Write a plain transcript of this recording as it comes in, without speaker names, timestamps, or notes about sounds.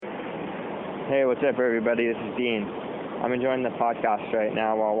Hey, what's up, everybody? This is Dean. I'm enjoying the podcast right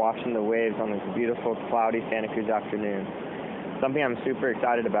now while watching the waves on this beautiful, cloudy Santa Cruz afternoon. Something I'm super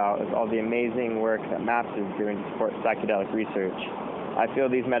excited about is all the amazing work that MAPS is doing to support psychedelic research. I feel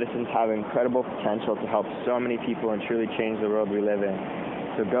these medicines have incredible potential to help so many people and truly change the world we live in.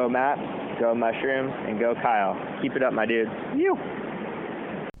 So go MAPS, go mushrooms, and go Kyle. Keep it up, my dude. You.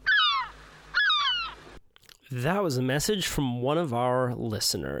 That was a message from one of our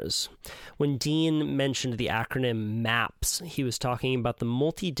listeners. When Dean mentioned the acronym MAPS, he was talking about the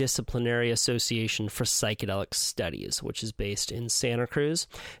Multidisciplinary Association for Psychedelic Studies, which is based in Santa Cruz.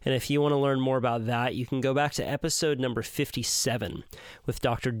 And if you want to learn more about that, you can go back to episode number 57 with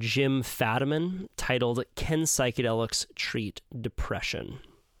Dr. Jim Fadiman, titled Can Psychedelics Treat Depression?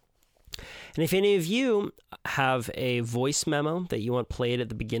 And if any of you have a voice memo that you want played at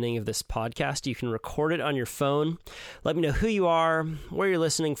the beginning of this podcast, you can record it on your phone. Let me know who you are, where you're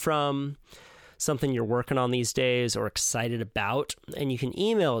listening from, something you're working on these days or excited about, and you can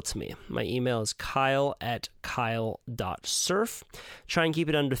email it to me. My email is kyle@kyle.surf. Try and keep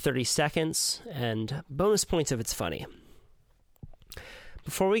it under 30 seconds, and bonus points if it's funny.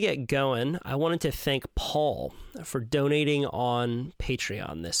 Before we get going, I wanted to thank Paul for donating on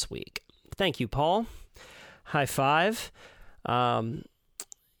Patreon this week. Thank you, Paul. High five. It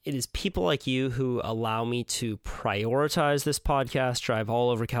is people like you who allow me to prioritize this podcast, drive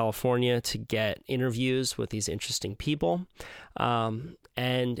all over California to get interviews with these interesting people.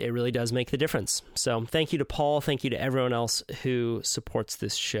 And it really does make the difference. So thank you to Paul. Thank you to everyone else who supports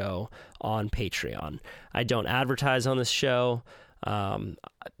this show on Patreon. I don't advertise on this show.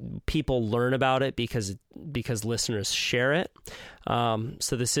 People learn about it because listeners share it.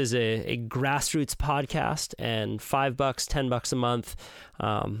 So this is a grassroots podcast, and $5, $10 a month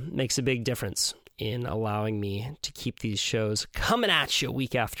makes a big difference in allowing me to keep these shows coming at you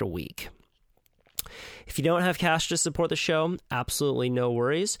week after week. If you don't have cash to support the show, absolutely no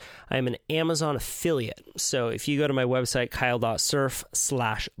worries. I am an Amazon affiliate. So if you go to my website,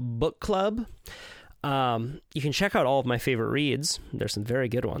 kyle.surf/book club, you can check out all of my favorite reads. There's some very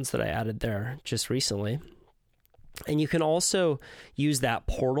good ones that I added there just recently. And you can also use that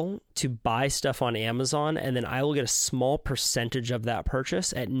portal to buy stuff on Amazon, and then I will get a small percentage of that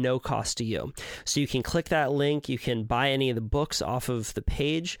purchase at no cost to you. So you can click that link, you can buy any of the books off of the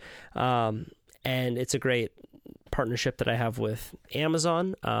page, and it's a great partnership that I have with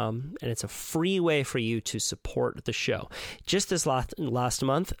Amazon, and it's a free way for you to support the show. Just this last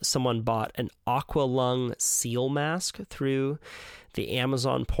month, someone bought an aqua lung seal mask through the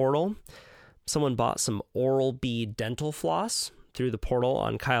Amazon portal. Someone bought some Oral-B dental floss through the portal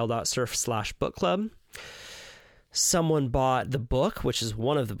on kyle.surf/book club. Someone bought the book, which is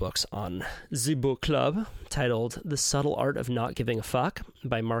one of the books on the book club, titled The Subtle Art of Not Giving a Fuck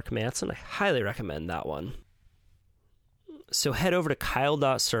by Mark Manson. I highly recommend that one. So head over to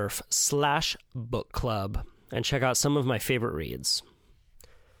kyle.surf/book club and check out some of my favorite reads.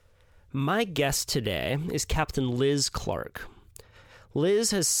 My guest today is Captain Liz Clark.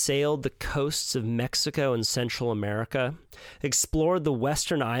 Liz has sailed the coasts of Mexico and Central America, explored the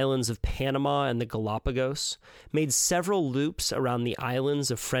western islands of Panama and the Galapagos, made several loops around the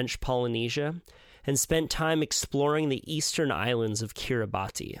islands of French Polynesia, and spent time exploring the eastern islands of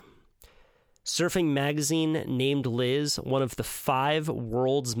Kiribati. Surfing Magazine named Liz one of the 5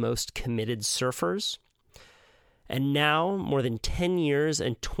 world's most committed surfers. And now, more than 10 years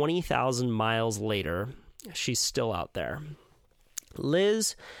and 20,000 miles later, she's still out there.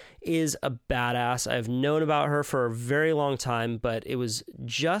 Liz is a badass. I've known about her for a very long time, but it was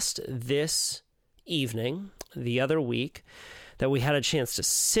just this evening, the other week, that we had a chance to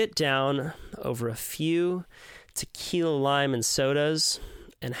sit down over a few tequila, lime, and sodas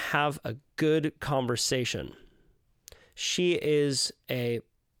and have a good conversation. She is a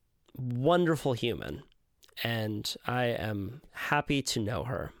wonderful human, and I am happy to know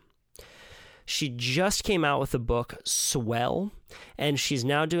her. She just came out with the book Swell, and she's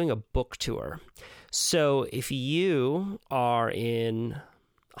now doing a book tour. So if you are in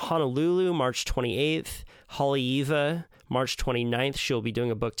Honolulu, March 28th, Haleiwa, March 29th, she'll be doing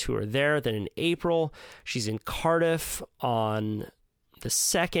a book tour there. Then in April, she's in Cardiff on the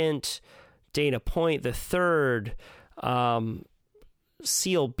 2nd, Dana Point the 3rd,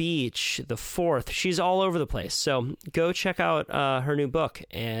 Seal Beach the 4th. She's all over the place. So go check out her new book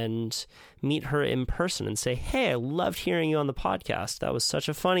and meet her in person and say, hey, I loved hearing you on the podcast. That was such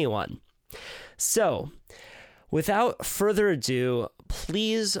a funny one. So without further ado,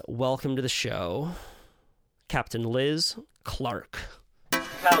 please welcome to the show Captain Liz Clark.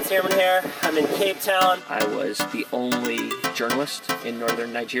 Kyle Tierman here. I'm in Cape Town. I was the only journalist in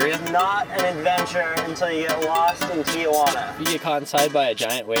northern Nigeria. Not an adventure until you get lost in Tijuana. You get caught inside by a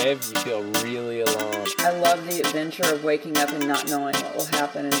giant wave, you feel really alone. I love the adventure of waking up and not knowing what will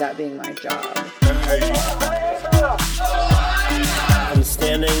happen and that being my job. I'm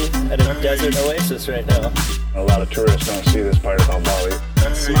standing at a desert oasis right now. A lot of tourists don't see this part about Bali.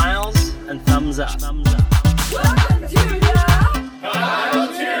 Smiles and thumbs up. Welcome to the Kyle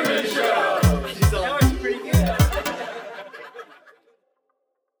Tierman Show. That was pretty good.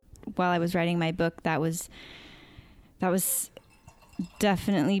 While I was writing my book, that was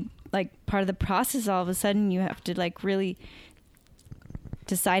definitely like part of the process. All of a sudden, you have to like really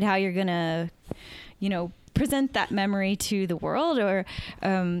decide how you're gonna, present that memory to the world, or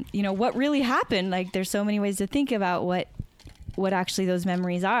what really happened. Like, there's so many ways to think about what actually those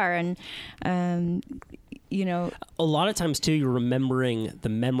memories are, and a lot of times too, you're remembering the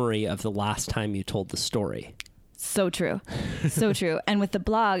memory of the last time you told the story. So true. So true. And with the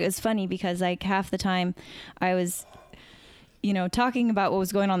blog, it's funny because like half the time I was, talking about what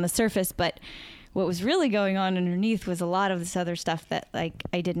was going on the surface, but what was really going on underneath was a lot of this other stuff that like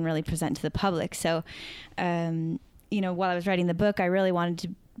I didn't really present to the public. So, while I was writing the book, I really wanted to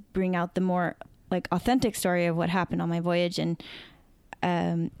bring out the more like authentic story of what happened on my voyage. And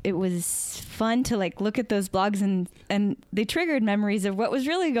it was fun to like look at those blogs and they triggered memories of what was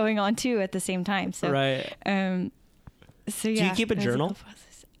really going on too at the same time. So, right. So yeah. Do you keep a journal?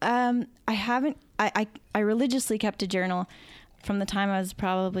 I haven't. I religiously kept a journal from the time I was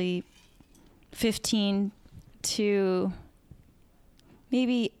probably 15 to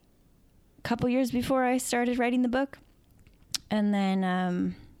maybe a couple years before I started writing the book. And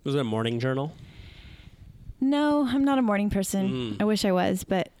then was it a morning journal? No, I'm not a morning person. I wish I was,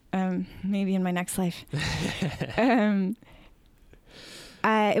 but maybe in my next life.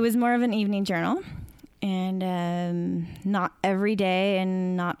 It was more of an evening journal, and not every day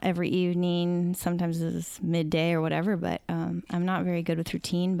and not every evening. Sometimes it's midday or whatever, but I'm not very good with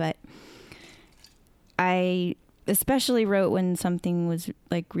routine. But I especially wrote when something was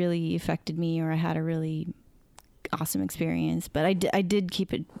like really affected me or I had a really awesome experience. But I did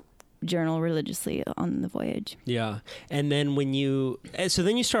keep it journal religiously on the voyage. Yeah. And then then you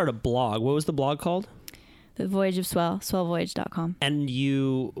started a blog. What was the blog called? The Voyage of Swell, swellvoyage.com. And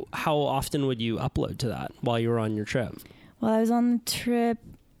how often would you upload to that while you were on your trip? While I was on the trip,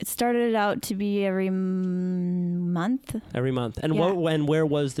 it started out to be every month. Every month. And yeah. Where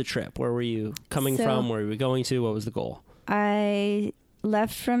was the trip? Where were you coming from? Where were you going to? What was the goal? I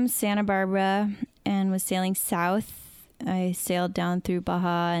left from Santa Barbara and was sailing south. I sailed down through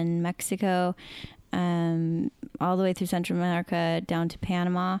Baja and Mexico, all the way through Central America, down to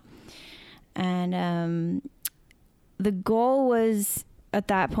Panama. And the goal was, at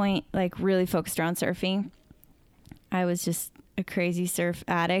that point, like really focused around surfing. I was just a crazy surf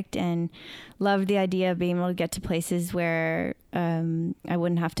addict and loved the idea of being able to get to places where I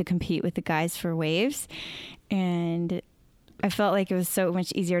wouldn't have to compete with the guys for waves. And I felt like it was so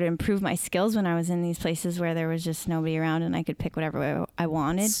much easier to improve my skills when I was in these places where there was just nobody around and I could pick whatever I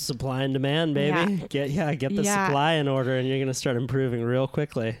wanted. Supply and demand, baby. Yeah. Get the supply in order and you're going to start improving real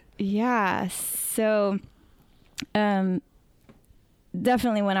quickly. Yeah. So definitely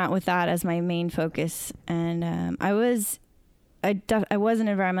went out with that as my main focus. And I was an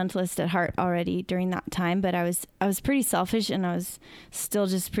environmentalist at heart already during that time, but I was pretty selfish and I was still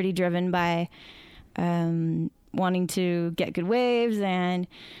just pretty driven by wanting to get good waves and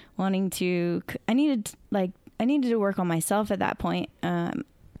I needed to work on myself at that point.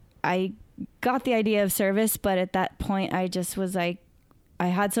 I got the idea of service, but at that point I just was like, I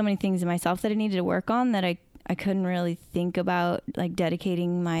had so many things in myself that I needed to work on that I couldn't really think about like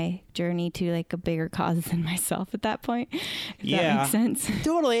dedicating my journey to like a bigger cause than myself at that point. If that makes sense.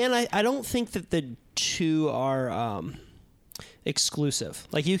 Totally. And I don't think that the two are exclusive.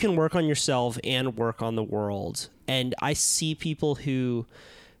 Like you can work on yourself and work on the world. And I see people who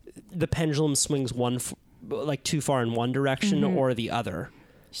the pendulum swings too far in one direction or the other.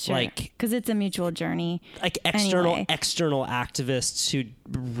 Sure. Like, because it's a mutual journey. Like external activists who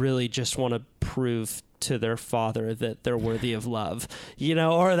really just want to prove to their father that they're worthy of love,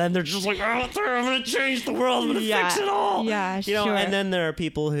 or then they're just like, I'm going to change the world, I'm going to fix it all. Yeah, sure. And then there are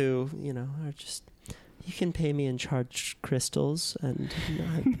people who, are just, you can pay me in charged crystals, and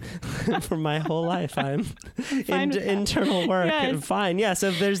for my whole life I'm internal work and fine. Yeah,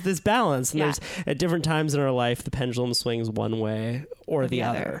 so there's this balance, and there's at different times in our life the pendulum swings one way or the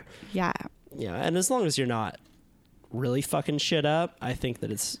other. Yeah. Yeah, and as long as you're not really fucking shit up, I think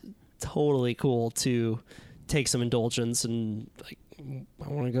that it's totally cool to take some indulgence and I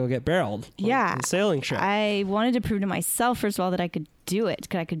want to go get barreled. Yeah. On a sailing ship. I wanted to prove to myself, first of all, that I could do it.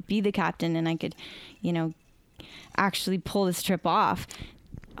 I could be the captain and I could, actually pull this trip off.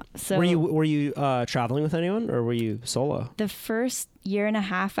 So were you traveling with anyone, or were you solo? The first year and a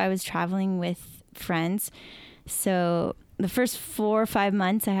half I was traveling with friends. So the first 4 or 5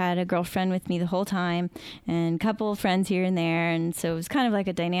 months I had a girlfriend with me the whole time and a couple of friends here and there. And so it was kind of like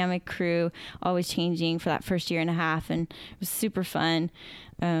a dynamic crew, always changing for that first year and a half. And it was super fun.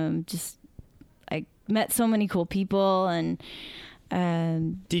 I met so many cool people. And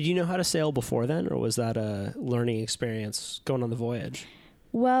did you know how to sail before then, or was that a learning experience going on the voyage?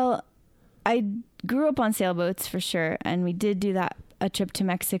 Well, I grew up on sailboats for sure. And we did do a trip to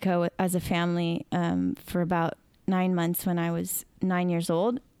Mexico as a family for about 9 months when I was 9 years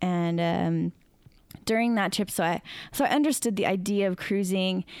old. And during that trip, so I understood the idea of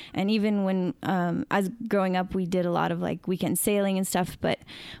cruising. And even when I was growing up, we did a lot of like weekend sailing and stuff. But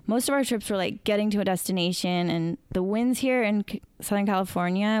most of our trips were like getting to a destination, and the winds here in Southern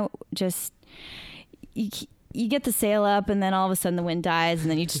California just you get the sail up, and then all of a sudden the wind dies,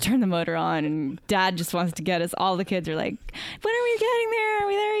 and then you just turn the motor on, and Dad just wants to get us. All the kids are like, when are we getting there? Are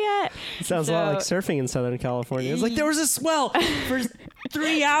we there yet? It sounds a lot like surfing in Southern California. It's like there was a swell for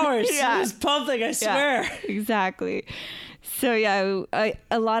 3 hours. Yeah. It was pumping, I swear. Yeah, exactly. So yeah,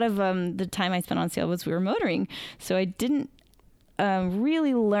 a lot of the time I spent on sailboats, we were motoring. So I didn't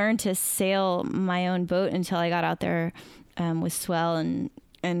really learn to sail my own boat until I got out there with swell,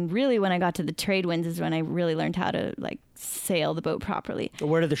 and really when I got to the trade winds is when I really learned how to like sail the boat properly.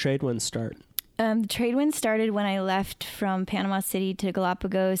 Where did the trade winds start? The trade winds started when I left from Panama City to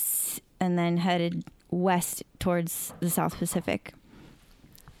Galapagos and then headed west towards the South Pacific.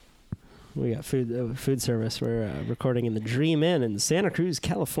 We got food service. We're recording in the Dream Inn in Santa Cruz,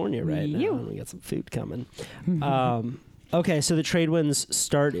 California right now. We got some food coming. Okay, so the trade winds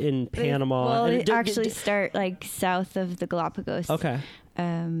start in Panama. Well, they actually start like south of the Galapagos. Okay.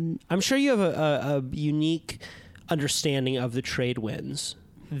 I'm sure you have a unique understanding of the trade winds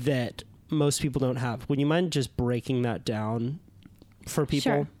that most people don't have. Would you mind just breaking that down for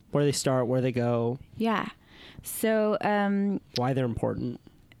people? Sure. Where they start, where they go? Yeah. So why they're important?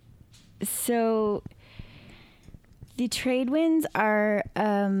 So the trade winds are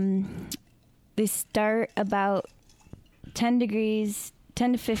they start about 10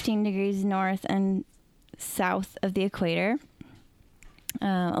 to 15 degrees north and south of the equator.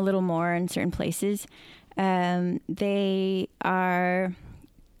 A little more in certain places. They are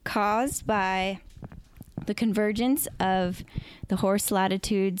caused by the convergence of the horse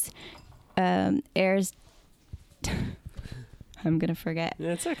latitudes, airs. I'm going to forget.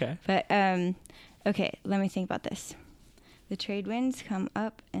 It's okay. But, okay, let me think about this. The trade winds come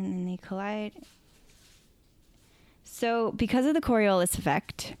up and then they collide. So because of the Coriolis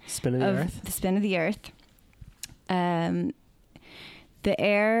effect. Spin of the Earth. The spin of the Earth. The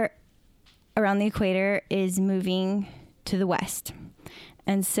air around the equator is moving to the west.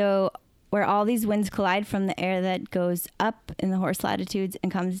 And so where all these winds collide from the air that goes up in the horse latitudes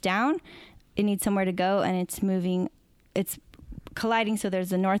and comes down, it needs somewhere to go, and it's colliding. So there's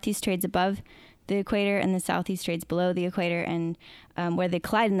the northeast trades above the equator and the southeast trades below the equator, and where they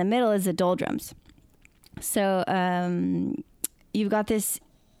collide in the middle is the doldrums. So you've got this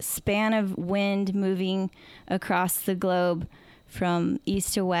span of wind moving across the globe from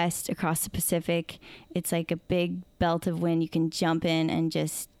east to west across the Pacific. It's like a big belt of wind you can jump in and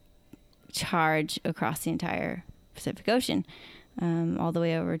just charge across the entire Pacific Ocean, all the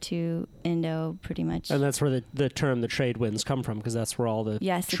way over to Indo, pretty much. And that's where the term the trade winds come from, because that's where all the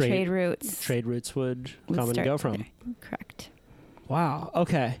trade routes would come and go from. There. Correct. Wow.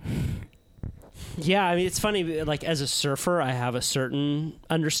 Okay. Yeah, I mean, it's funny, like, as a surfer, I have a certain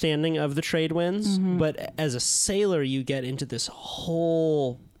understanding of the trade winds, but as a sailor, you get into this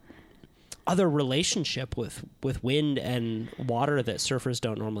whole other relationship with wind and water that surfers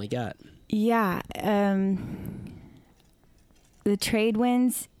don't normally get. Yeah. The trade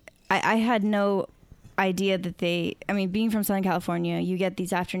winds, I had no idea that being from Southern California, you get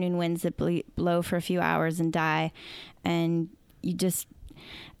these afternoon winds that blow for a few hours and die, and you just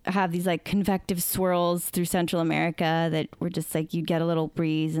have these like convective swirls through Central America that were just like you'd get a little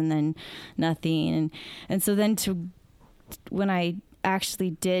breeze and then nothing, and so then when I actually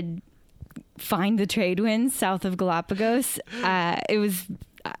did find the trade winds south of Galapagos, it was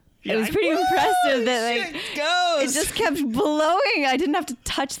pretty impressive that like it just kept blowing. I didn't have to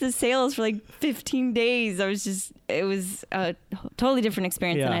touch the sails for like 15 days. It was a totally different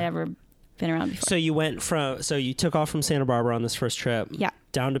experience than I'd ever been around before. So you took off from Santa Barbara on this first trip. Yeah.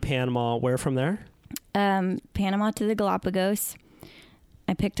 Down to Panama. Where from there? Panama to the Galapagos.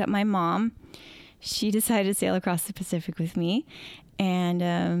 I picked up my mom. She decided to sail across the Pacific with me,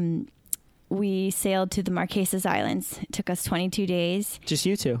 and we sailed to the Marquesas Islands. It took us 22 days. Just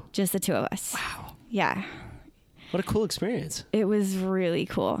you two? Just the two of us. Wow. Yeah. What a cool experience. It was really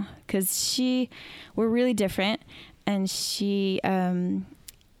cool because we're really different, and she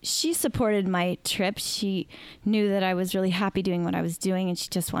supported my trip. She knew that I was really happy doing what I was doing, and she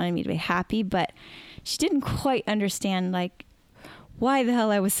just wanted me to be happy, but she didn't quite understand, like, why the hell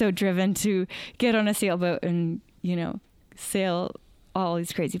I was so driven to get on a sailboat and, sail all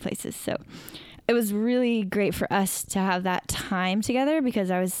these crazy places. So it was really great for us to have that time together because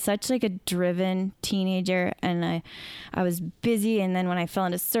I was such like a driven teenager, and I was busy. And then when I fell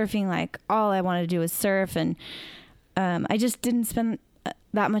into surfing, like all I wanted to do was surf, and I just didn't spend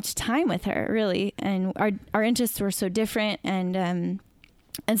that much time with her really. And our interests were so different. And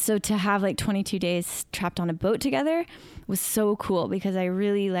so to have like 22 days trapped on a boat together was so cool because I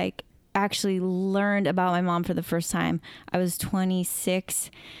really like actually learned about my mom for the first time. I was 26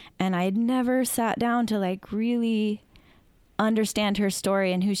 and I had never sat down to like really understand her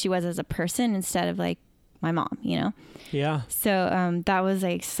story and who she was as a person instead of like my mom, Yeah. So that was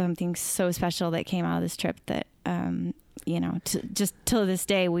like something so special that came out of this trip that just till this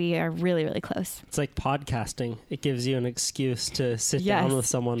day we are really, really close. It's like podcasting. It gives you an excuse to sit Yes. down with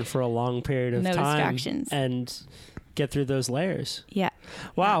someone for a long period of No time distractions. and get through those layers. Yeah.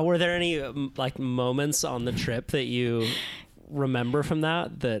 Wow. Were there any like moments on the trip that you remember from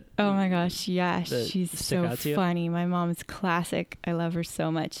that? Oh my gosh, yeah, that she's stick so out to you? funny. My mom is classic. I love her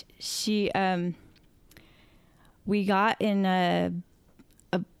so much. She we got in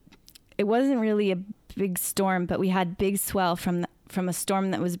it wasn't really a big storm, but we had big swell from a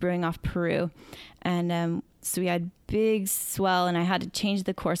storm that was brewing off Peru, and so we had big swell, and I had to change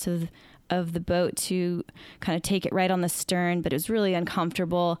the course of the boat to kind of take it right on the stern, but it was really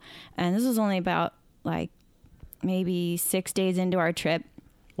uncomfortable. And this was only about like maybe 6 days into our trip.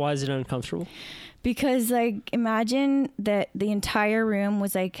 Why is it uncomfortable? Because like imagine that the entire room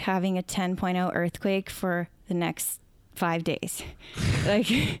was like having a 10.0 earthquake for the next 5 days. Like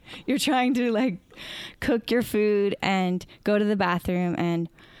you're trying to like cook your food and go to the bathroom, and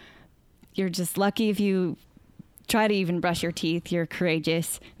you're just lucky if you try to even brush your teeth. You're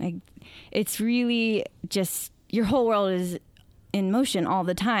courageous. Like it's really just your whole world is in motion all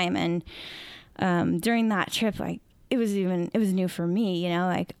the time. And during that trip, like it was new for me,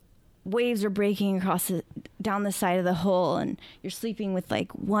 like waves were breaking down the side of the hull, and you're sleeping with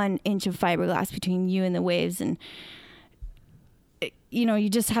like 1 inch of fiberglass between you and the waves. And you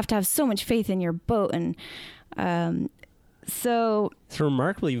just have to have so much faith in your boat. And so It's a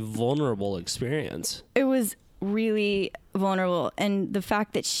remarkably vulnerable experience. it was really vulnerable. And the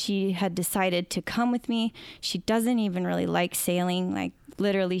fact that she had decided to come with me, she doesn't even really like sailing. Like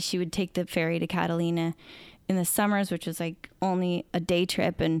literally she would take the ferry to Catalina in the summers, which was like only a day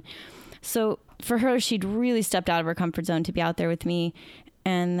trip. And so for her, she'd really stepped out of her comfort zone to be out there with me.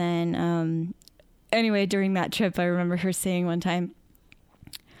 And then anyway, during that trip, I remember her saying one time,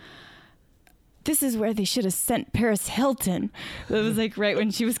 "This is where they should have sent Paris Hilton." That was like right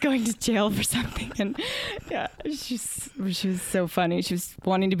when she was going to jail for something. And yeah, she was so funny. She was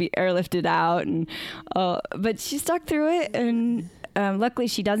wanting to be airlifted out, and but she stuck through it. And luckily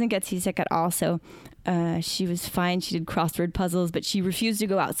she doesn't get seasick at all. So she was fine. She did crossword puzzles, but she refused to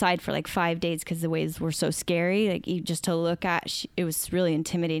go outside for like 5 days because the waves were so scary. Like just to look at, it was really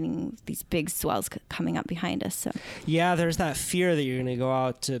intimidating. These big swells coming up behind us. So Yeah, there's that fear that you're going to go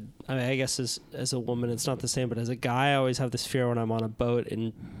out to, I guess as a woman, it's not the same, but as a guy, I always have this fear when I'm on a boat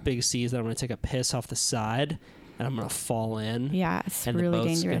in big seas that I'm going to take a piss off the side and I'm going to fall in. yeah, it's and really the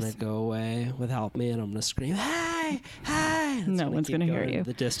boat's dangerous. going to go away without me, and I'm going to scream, "Hey, hey!" And it's No one's keep gonna hear going you.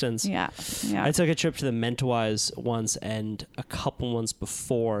 The distance. Yeah, yeah. I took a trip to the Mentawais once, and a couple months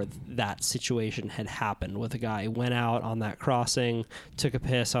before that situation had happened with a guy. He went out on that crossing, took a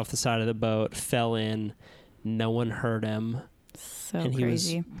piss off the side of the boat, fell in. No one heard him, So and he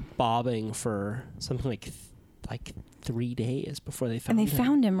crazy. was bobbing for something like 3 days before they found And him. they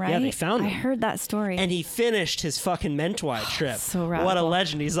found him, right? Yeah, they found him. I heard that story. And he finished his fucking Mentawai trip. So what a radical.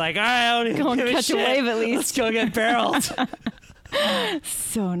 legend. He's like, all right, I don't even Go and give a catch a shit. wave at least. Let's go get barreled.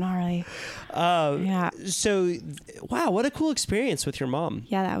 So gnarly. Yeah. So, wow, what a cool experience with your mom.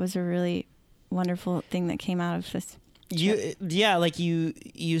 Yeah, that was a really wonderful thing that came out of this.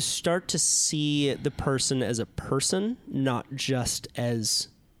 You start to see the person as a person, not just as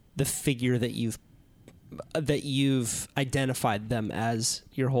the figure that you've identified them as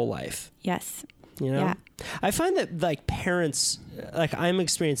your whole life. Yes. Yeah. I find that like parents, like I'm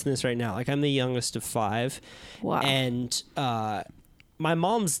experiencing this right now. Like I'm the youngest of 5. Wow. And my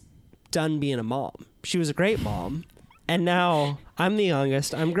mom's done being a mom. She was a great mom. And now I'm the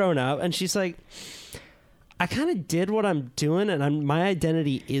youngest. I'm grown up. And she's like, I kind of did what I'm doing, and my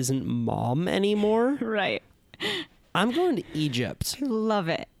identity isn't mom anymore. Right. I'm going to Egypt. I love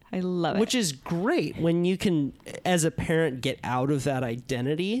it. Which is great when you can, as a parent, get out of that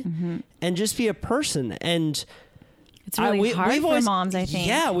identity and just be a person. And it's really hard for moms, I think.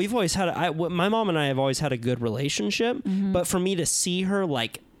 Yeah, we've always had, my mom and I have always had a good relationship. But for me to see her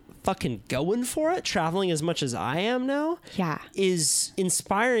like fucking going for it, traveling as much as I am now, is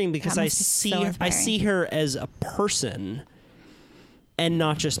inspiring because I see her as a person and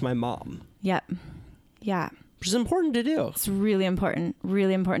not just my mom. Yep. Yeah. Which is important to do. It's really important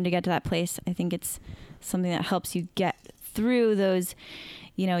to get to that place. I think it's something that helps you get through those,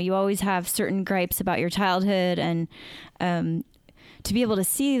 you always have certain gripes about your childhood, and to be able to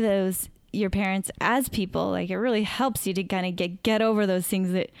see your parents as people, like, it really helps you to kind of get over those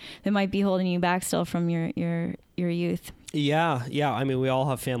things that might be holding you back still from your youth. Yeah. I mean, we all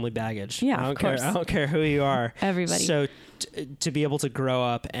have family baggage. Yeah, I don't care who you are. Everybody. So to be able to grow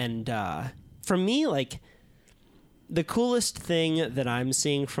up and for me, like, the coolest thing that I'm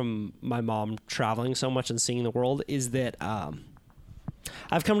seeing from my mom traveling so much and seeing the world is that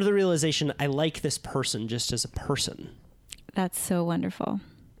I've come to the realization I like this person just as a person. That's so wonderful.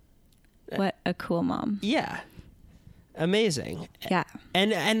 What a cool mom. Yeah. Amazing. Yeah.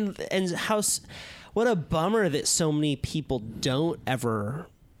 And what a bummer that so many people don't ever,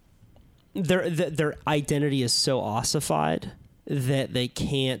 their identity is so ossified that they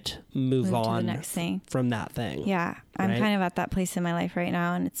can't move on to the next thing. From that thing. Yeah. I'm kind of at that place in my life right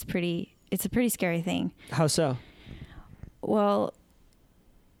now, and it's a pretty scary thing. How so? Well,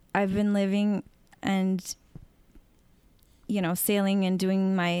 I've been living and, sailing and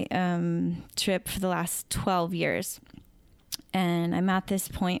doing my trip for the last 12 years. And I'm at this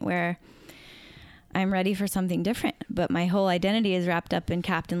point where I'm ready for something different, but my whole identity is wrapped up in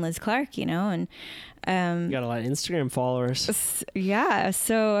Captain Liz Clark, and you got a lot of Instagram followers. Yeah.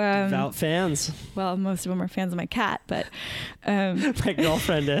 So devout fans. Well, most of them are fans of my cat, but my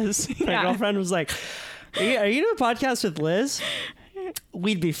girlfriend is. My girlfriend was like, are you doing a podcast with Liz?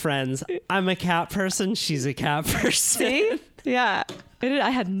 We'd be friends. I'm a cat person. She's a cat person. See? Yeah.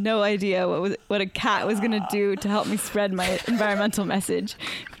 I had no idea what a cat was going to do to help me spread my environmental message.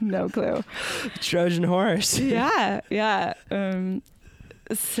 No clue. Trojan horse. Yeah. Yeah.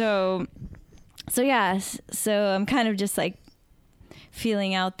 So I'm kind of just like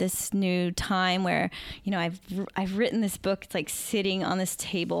feeling out this new time where, I've written this book. It's like sitting on this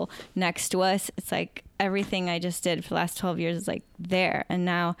table next to us. It's like everything I just did for the last 12 years is like there. And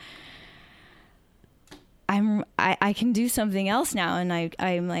now I can do something else now. And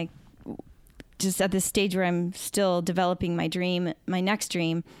I'm like just at this stage where I'm still developing my dream, my next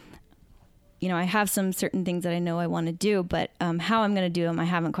dream. I have some certain things that I know I want to do, but how I'm going to do them, I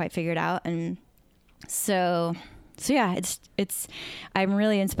haven't quite figured out. And so yeah, it's I'm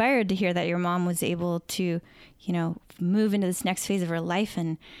really inspired to hear that your mom was able to, move into this next phase of her life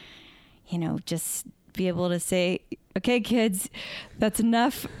and, just be able to say, okay, kids, that's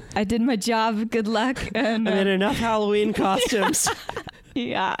enough. I did my job. Good luck. And I made enough Halloween costumes.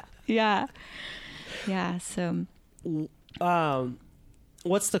 Yeah. So,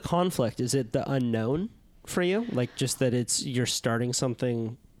 what's the conflict? Is it the unknown for you? Like just that you're starting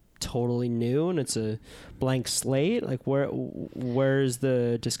something totally new and it's a blank slate? Like where's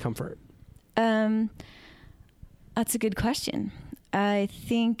the discomfort? That's a good question. I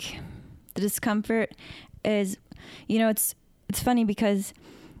think the discomfort is, it's funny because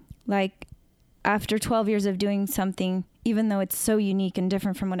like after 12 years of doing something, even though it's so unique and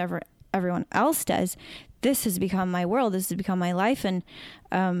different from whatever everyone else does, this has become my world. This has become my life. And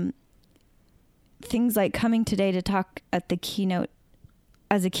things like coming today to talk at the keynote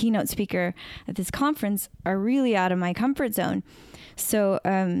as a keynote speaker at this conference are really out of my comfort zone. So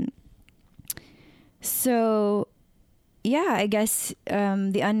yeah, I guess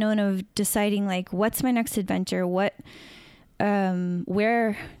the unknown of deciding like what's my next adventure, where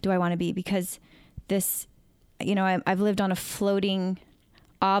do I want to be? Because this, I've lived on a floating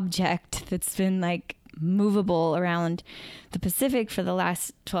object that's been like movable around the Pacific for the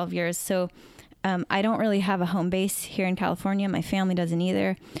last 12 years. So I don't really have a home base here in California. My family doesn't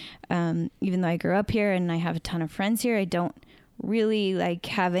either. Even though I grew up here and I have a ton of friends here, I don't really like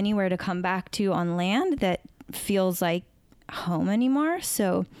have anywhere to come back to on land that feels like home anymore.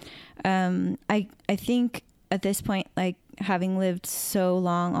 So I think at this point, like having lived so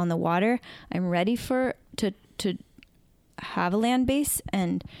long on the water, I'm ready to have a land base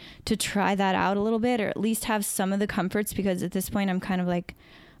and to try that out a little bit, or at least have some of the comforts, because at this point I'm kind of like,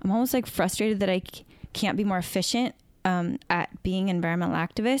 I'm almost like frustrated that I can't be more efficient at being an environmental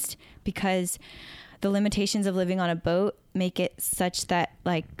activist, because the limitations of living on a boat make it such that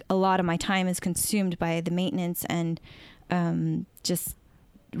like a lot of my time is consumed by the maintenance and just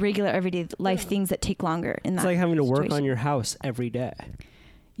regular everyday life things that take longer. It's like having to work on your house every day.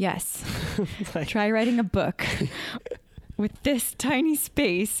 Yes. Like, try writing a book with this tiny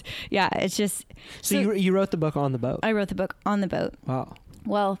space. Yeah, it's just. So you wrote the book on the boat? I wrote the book on the boat. Wow.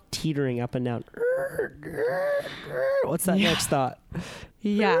 Well, teetering up and down. What's that next thought?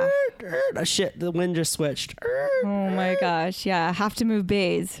 Yeah. Oh, shit, the wind just switched. Oh my gosh. Yeah, I have to move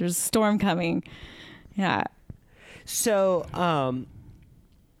bays. There's a storm coming. Yeah. So,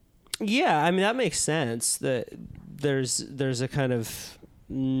 yeah, I mean, that makes sense. That there's a kind of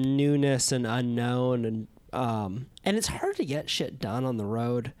newness and unknown, and it's hard to get shit done on the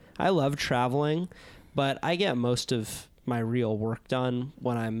road. I love traveling, but I get most of my real work done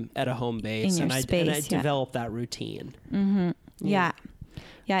when I'm at a home base, and I develop that routine. Mm-hmm. Yeah.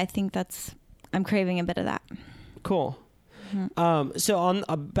 I think I'm craving a bit of that. Cool. Mm-hmm. So on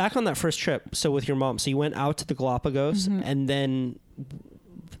back on that first trip, so with your mom, so you went out to the Galapagos, mm-hmm. and then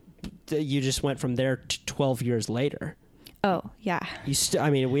you just went from there to 12 years later. Oh yeah. I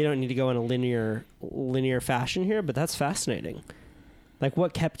mean, we don't need to go in a linear fashion here, but that's fascinating. Like,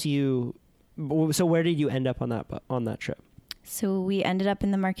 what kept you? So where did you end up on that trip? So we ended up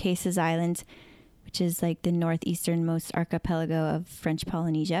in the Marquesas Islands, which is like the northeasternmost archipelago of French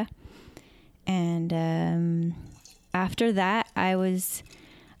Polynesia. And after that, I was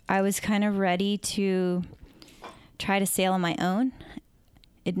kind of ready to try to sail on my own.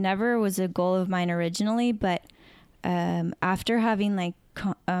 It never was a goal of mine originally, but after having like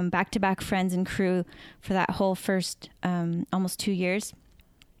back-to-back friends and crew for that whole first almost 2 years,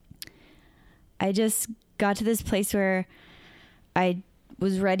 I just got to this place where I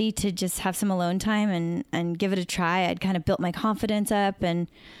was ready to just have some alone time and give it a try. I'd kind of built my confidence up, and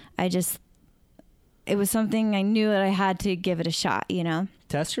it was something I knew that I had to give it a shot, you know?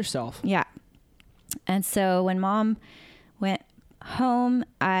 Test yourself. Yeah. And so when Mom went home,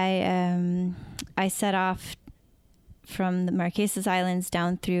 I set off from the Marquesas Islands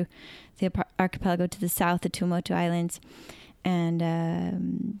down through the archipelago to the south, the Tuamotu Islands.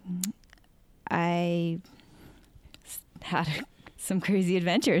 And I had some crazy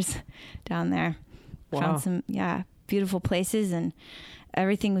adventures down there. Wow. Found some, beautiful places, and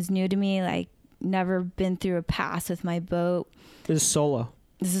everything was new to me. Like, never been through a pass with my boat. This is solo.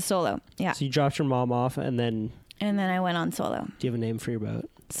 Yeah. So you dropped your mom off, and then I went on solo. Do you have a name for your boat?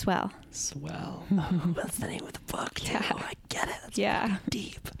 Swell. Oh, that's the name of the book too. Yeah. I get it. That's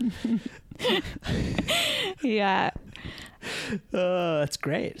deep. Yeah. That's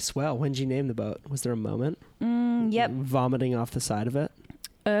great. Swell. When did you name the boat? Was there a moment? Yep. Vomiting off the side of it?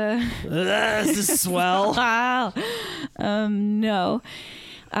 This is swell. Wow. No.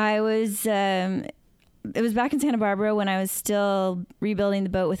 I was, it was back in Santa Barbara when I was still rebuilding the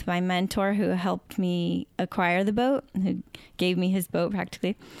boat with my mentor, who helped me acquire the boat, who gave me his boat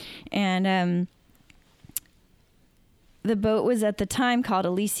practically. And the boat was at the time called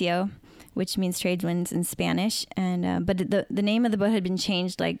Alicio, which means trade winds in Spanish. And but the name of the boat had been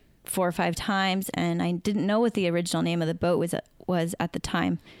changed like 4 or 5 times, and I didn't know what the original name of the boat was at the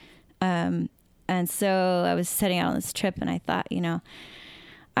time. And so I was setting out on this trip, and I thought, you know,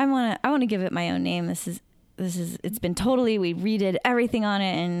 I want to give it my own name. This is it's been totally, we redid everything on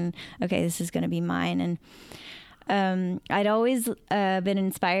it, and okay, this is going to be mine. And I'd always been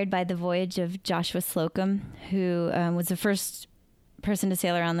inspired by the voyage of Joshua Slocum, who was the first person to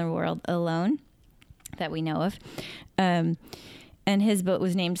sail around the world alone that we know of. And his boat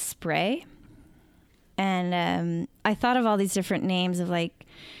was named Spray. And I thought of all these different names of like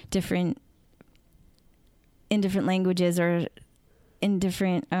in different languages or in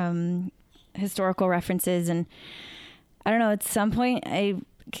different historical references. And I don't know, at some point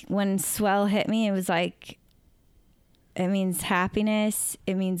when swell hit me, it was like, it means happiness,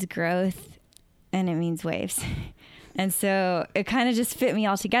 it means growth, and it means waves. And so it kind of just fit me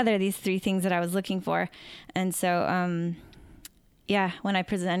all together, these 3 things that I was looking for. And so, when I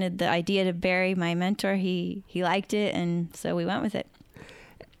presented the idea to Barry, my mentor, he liked it, and so we went with it.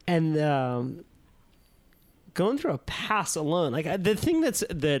 And going through a pass alone, like the thing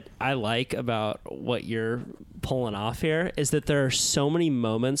that I like about what you're pulling off here is that there are so many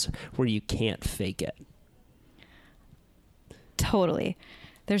moments where you can't fake it. Totally.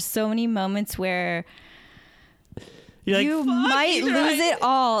 There's so many moments where You're like, you "Fuck, might either lose I-" it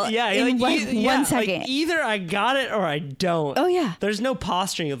all Yeah, in like, like one second. Like, either I got it or I don't. Oh, yeah. There's no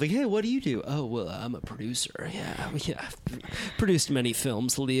posturing of like, hey, what do you do? Oh, well, I'm a producer. Yeah. Produced many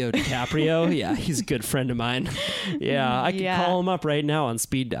films. Leo DiCaprio. Yeah, he's a good friend of mine. Yeah, I could call him up right now on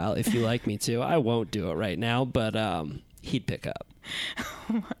speed dial if you like me to. I won't do it right now, but he'd pick up.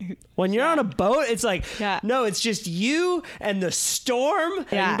 When you're on a boat, it's like, no, it's just you and the storm,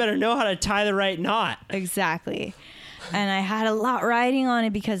 and you better know how to tie the right knot. Exactly. And I had a lot riding on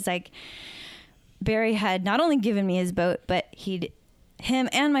it because like Barry had not only given me his boat, but him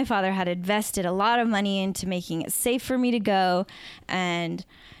and my father had invested a lot of money into making it safe for me to go. And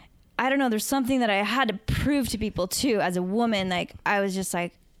I don't know, there's something that I had to prove to people too as a woman. Like I was just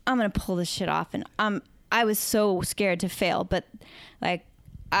like, I'm going to pull this shit off. And I was so scared to fail, but like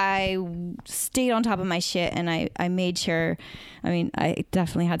I stayed on top of my shit and I made sure, I mean, I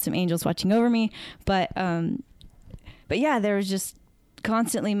definitely had some angels watching over me, but yeah, there was just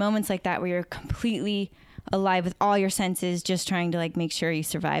constantly moments like that where you're completely alive with all your senses, just trying to like make sure you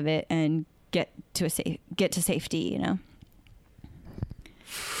survive it and get to safety, you know?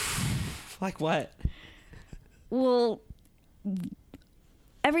 Like what? Well,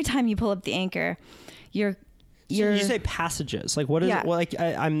 every time you pull up the anchor, you're you say passages. Like what is it? Well, like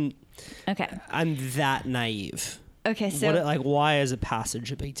I'm that naive. Okay, so why is a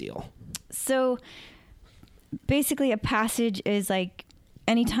passage a big deal? So basically a passage is like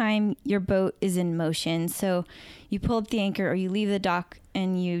anytime your boat is in motion. So you pull up the anchor or you leave the dock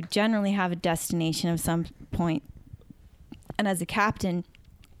and you generally have a destination of some point. And as a captain,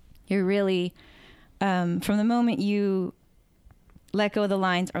 you're really, from the moment you let go of the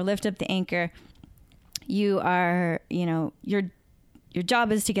lines or lift up the anchor, you are, your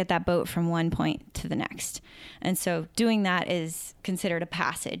job is to get that boat from one point to the next. And so doing that is considered a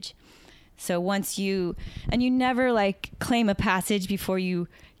passage. So once you never like claim a passage before you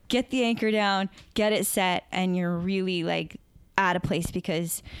get the anchor down, get it set, and you're really like at a place,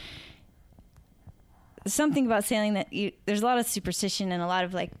 because something about sailing that there's a lot of superstition and a lot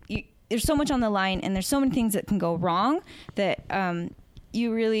of like, there's so much on the line and there's so many things that can go wrong that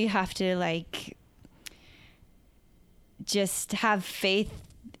you really have to like just have faith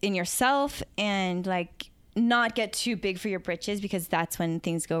in yourself and like not get too big for your britches, because that's when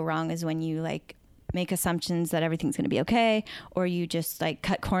things go wrong, is when you like make assumptions that everything's going to be okay, or you just like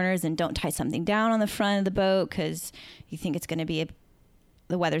cut corners and don't tie something down on the front of the boat because you think it's going to be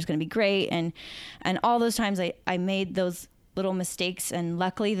the weather's going to be great. And all those times I made those little mistakes, and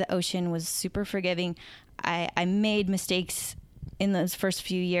luckily the ocean was super forgiving. I made mistakes in those first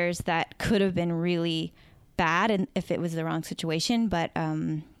few years that could have been really bad and if it was the wrong situation, but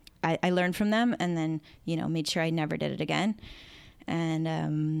I learned from them and then made sure I never did it again,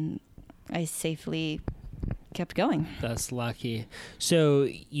 and I safely kept going. That's lucky. So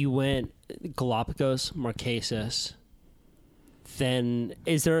you went Galapagos, Marquesas, then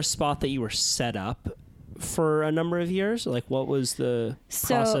is there a spot that you were set up for a number of years? Like what was the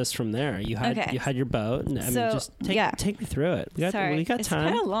process from there? You had your boat, and just take me through it. We got time. It's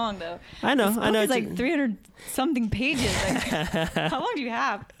kind of long though. I know. It's like 300 something pages. Like, how long do you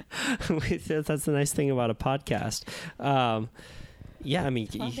have? That's the nice thing about a podcast. Yeah, I mean,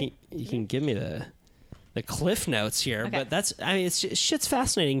 you can give me the cliff notes here, but shit's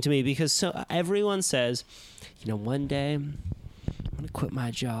fascinating to me because everyone says, one day I'm gonna quit my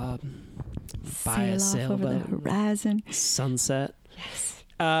job, buy a sailboat, over the horizon, sunset. Yes.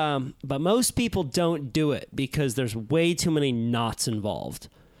 But most people don't do it because there's way too many knots involved.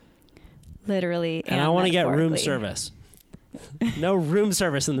 Literally, and I want to get room service. No room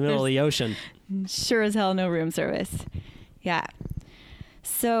service in the middle of the ocean. Sure as hell, no room service. Yeah.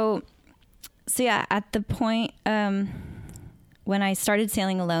 So yeah, at the point when I started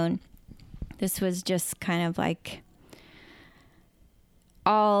sailing alone, this was just kind of like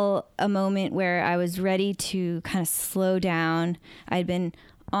all a moment where I was ready to kind of slow down. I'd been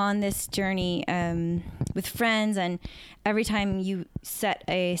on this journey with friends, and every time you set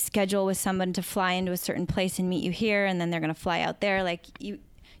a schedule with someone to fly into a certain place and meet you here, and then they're going to fly out there, like you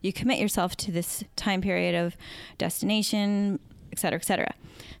commit yourself to this time period of destination, et cetera, et cetera.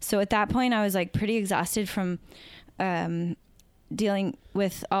 So at that point, I was like pretty exhausted from dealing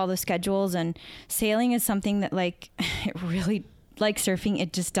with all the schedules, and sailing is something that like it really, like surfing,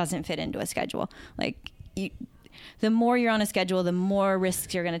 it just doesn't fit into a schedule. Like the more you're on a schedule, the more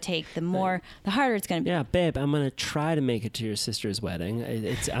risks you're going to take, the harder it's going to be. Yeah, babe, I'm going to try to make it to your sister's wedding.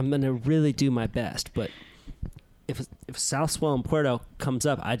 I'm going to really do my best, but if South Swell in Puerto comes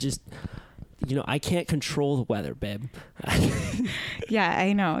up, I can't control the weather, babe. Yeah,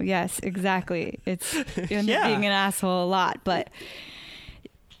 I know. Yes, exactly. It's you end up being an asshole a lot, but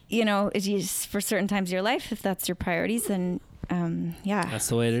it's just for certain times of your life, if that's your priorities, then that's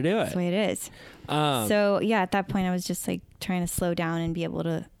the way to do it. That's the way it is. So yeah, at that point, I was just like trying to slow down and be able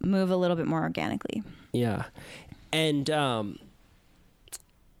to move a little bit more organically. Yeah, and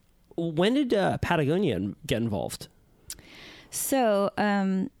when did Patagonia get involved? So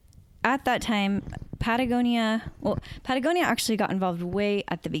at that time, Patagonia actually got involved way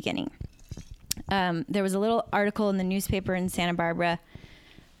at the beginning. There was a little article in the newspaper in Santa Barbara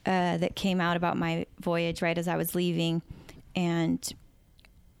that came out about my voyage right as I was leaving, and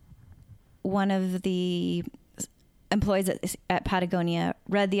one of the employees at Patagonia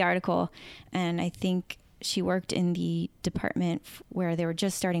read the article, and I think she worked in the department where they were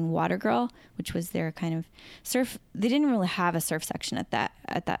just starting Water Girl, which was their kind of surf. They didn't really have a surf section at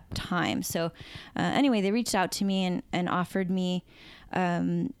that time. So anyway, they reached out to me and offered me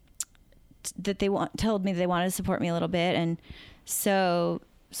told me they wanted to support me a little bit, and so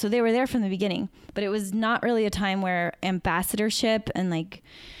they were there from the beginning. But it was not really a time where ambassadorship and like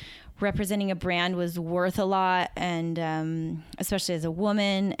representing a brand was worth a lot, and especially as a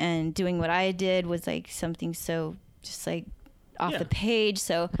woman, and doing what I did was like something so just like off the page.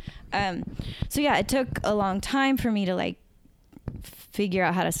 So yeah, it took a long time for me to like figure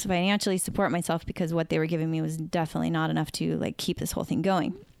out how to financially support myself, because what they were giving me was definitely not enough to like keep this whole thing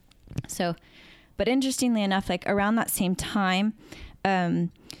going. So, but interestingly enough, like around that same time, I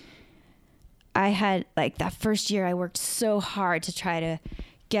had like that first year I worked so hard to try to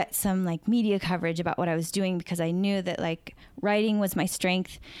get some like media coverage about what I was doing, because I knew that like writing was my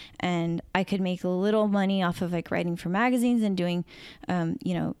strength, and I could make a little money off of like writing for magazines and doing,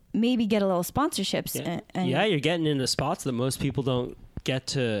 maybe get a little sponsorships. Yeah. You're getting into spots that most people don't get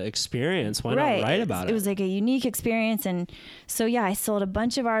to experience. Why not write about it? It was like a unique experience. And so, yeah, I sold a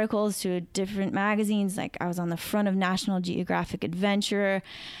bunch of articles to different magazines. Like I was on the front of National Geographic Adventurer,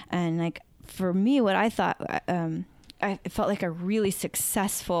 and like for me, what I thought, I felt like a really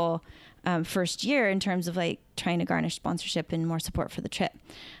successful first year in terms of like trying to garnish sponsorship and more support for the trip.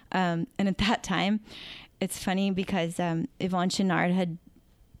 And at that time, it's funny because Yvon Chouinard had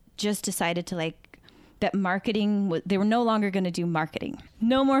just decided to like that marketing, they were no longer going to do marketing.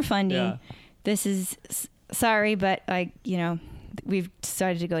 No more funding. Yeah. This is, sorry, but like, we've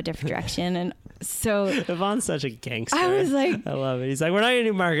decided to go a different direction. And so Yvon's such a gangster. I was like, I love it. He's like, we're not going to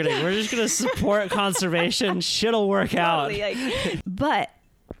do marketing. We're just going to support conservation. Shit'll work out. But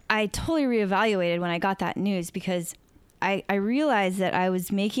I totally reevaluated when I got that news, because I realized that I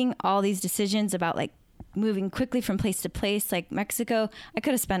was making all these decisions about like moving quickly from place to place. Like Mexico, I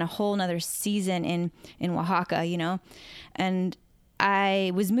could have spent a whole nother season in Oaxaca, and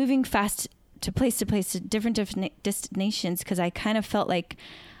I was moving fast to place to different destinations, because I kind of felt like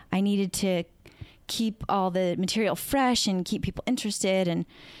I needed to keep all the material fresh and keep people interested.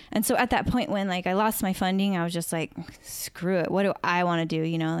 And so at that point when like I lost my funding, I was just like, screw it. What do I want to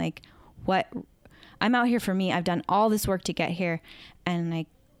do? Like what I'm out here for me. I've done all this work to get here. And like,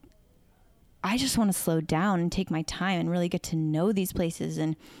 I just want to slow down and take my time and really get to know these places.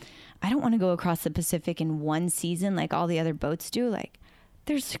 And I don't want to go across the Pacific in one season like all the other boats do. Like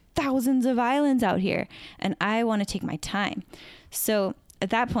there's thousands of islands out here, and I want to take my time. So at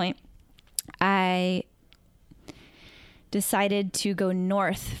that point, I decided to go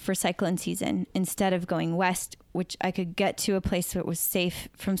north for cyclone season instead of going west, which I could get to a place that was safe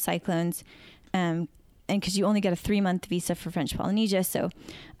from cyclones. And because you only get a 3-month visa for French Polynesia. So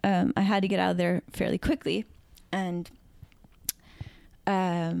I had to get out of there fairly quickly. And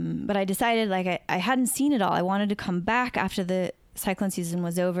but I decided like I hadn't seen it all. I wanted to come back after the cyclone season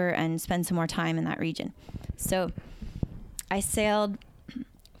was over and spend some more time in that region. So I sailed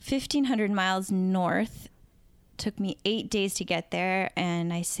 1,500 miles north. Took me 8 days to get there,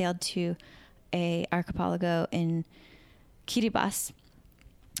 and I sailed to a archipelago in Kiribati,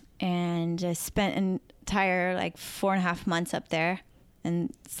 and I spent an entire like 4.5 months up there.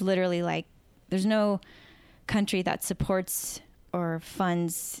 And it's literally like there's no country that supports or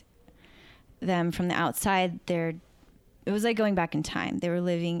funds them from the outside. It was like going back in time. They were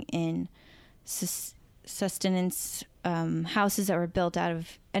living in sustenance houses that were built out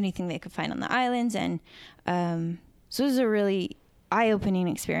of anything they could find on the islands. And so it was a really eye-opening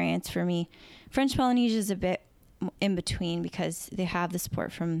experience for me. French Polynesia is a bit in between because they have the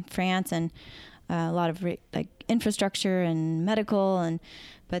support from France and a lot of like infrastructure and medical,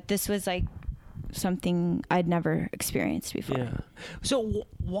 but this was like something I'd never experienced before. Yeah. So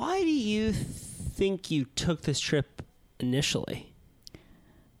why do you think you took this trip initially?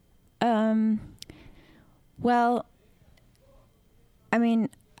 Well, I mean,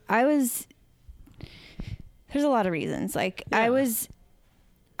 there's a lot of reasons. Like, Yeah.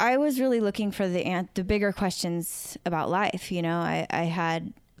 I was really looking for the bigger questions about life. You know,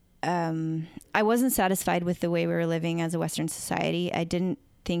 I wasn't satisfied with the way we were living as a Western society. I didn't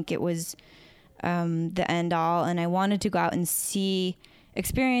think it was the end all, and I wanted to go out and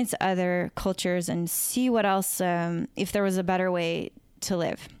experience other cultures and see what else, if there was a better way to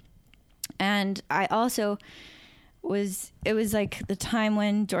live. And I also it was like the time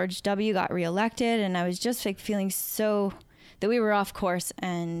when George W. got reelected, and I was just like feeling so that we were off course,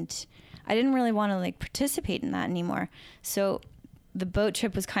 and I didn't really want to like participate in that anymore. So the boat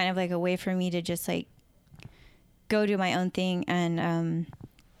trip was kind of like a way for me to just like go do my own thing and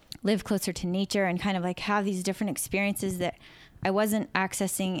live closer to nature and kind of like have these different experiences that I wasn't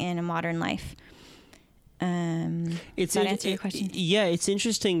accessing in a modern life. Does that answer your question? Yeah, it's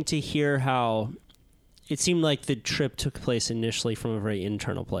interesting to hear how it seemed like the trip took place initially from a very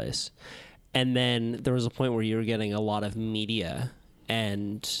internal place. And then there was a point where you were getting a lot of media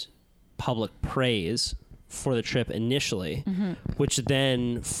and public praise for the trip initially, which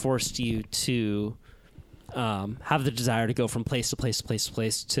then forced you to have the desire to go from place to place to place to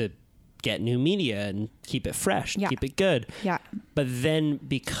place to get new media and keep it fresh, Yeah. keep it good. Yeah. But then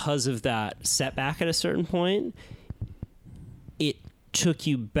because of that setback at a certain point, it took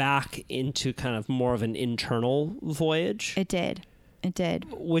you back into kind of more of an internal voyage. It did.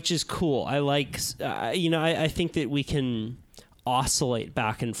 Which is cool. I like, I think that we can oscillate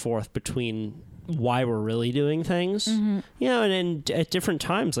back and forth between why we're really doing things, and at different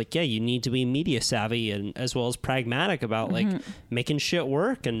times, like, yeah, you need to be media savvy and as well as pragmatic about like making shit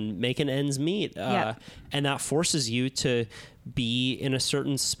work and making ends meet. And that forces you to be in a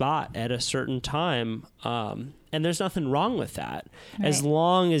certain spot at a certain time. And there's nothing wrong with that, as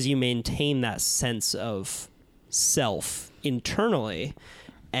long as you maintain that sense of self internally.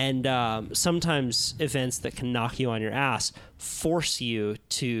 And sometimes events that can knock you on your ass force you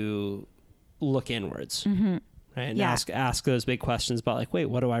to look inwards, right? And ask those big questions about like, wait,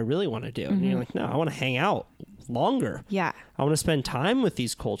 what do I really want to do? And you're like, no, I want to hang out longer. Yeah. I want to spend time with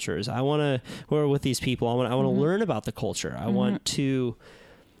these cultures. I want to, or with these people. I want to learn about the culture. I want to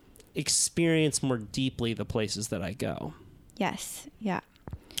experience more deeply the places that I go. Yes. Yeah.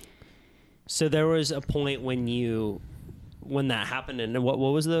 So there was a point when that happened, and what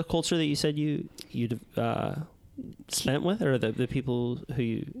was the culture that you said you spent with, or the people who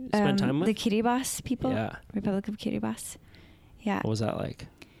you spent time with? The Kiribati people. Yeah. Republic of Kiribati. Yeah. What was that like?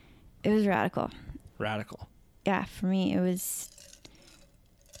 It was radical. Radical. Yeah, for me,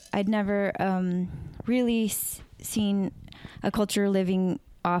 I'd never really seen a culture living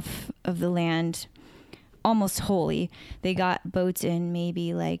off of the land almost wholly. They got boats in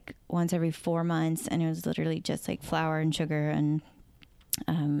maybe like once every 4 months, and it was literally just like flour and sugar and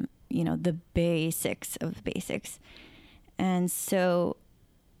the basics of the basics. And so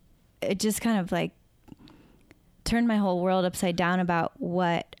it just kind of like turned my whole world upside down about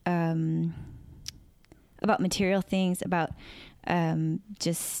about material things, about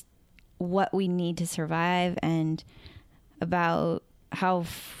just what we need to survive, and about how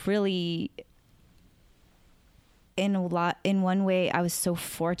really in one way I was so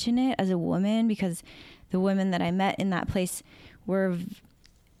fortunate as a woman, because the women that I met in that place were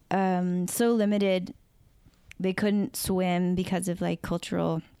so limited. They couldn't swim because of like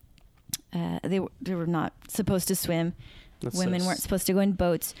cultural they were not supposed to swim. Women weren't supposed to go in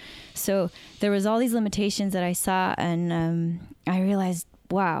boats. So there was all these limitations that I saw, and I realized,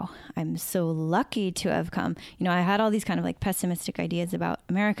 wow, I'm so lucky to have come. I had all these kind of like pessimistic ideas about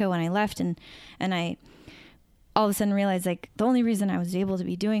America when I left, and I all of a sudden realized like the only reason I was able to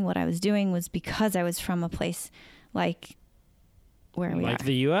be doing what I was doing was because I was from a place like where we are. Like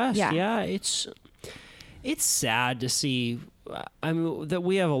the U.S.? Yeah. It's sad to see. I mean, that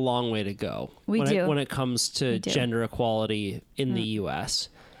we have a long way to go. When it comes to gender equality in the U.S.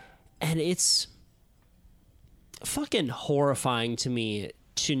 And it's fucking horrifying to me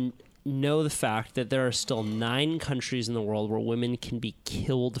to know the fact that there are still 9 countries in the world where women can be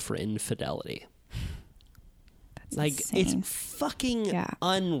killed for infidelity. Like, insane. It's fucking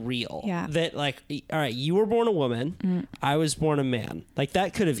unreal. Yeah. That, like, all right, you were born a woman, I was born a man. Like,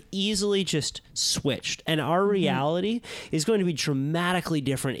 that could have easily just switched. And our reality is going to be dramatically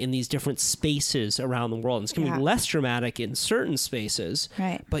different in these different spaces around the world. And it's going to be less dramatic in certain spaces.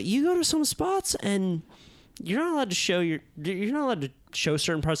 Right. But you go to some spots and you're not allowed to show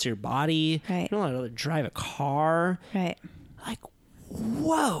certain parts of your body. Right. You're not allowed to drive a car. Right. Like,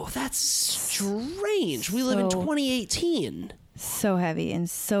 whoa, that's strange. We live in 2018. so heavy and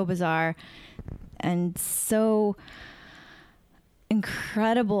so bizarre and so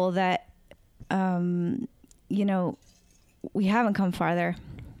incredible that, you know, we haven't come farther.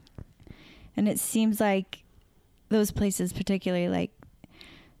 And it seems like those places, particularly like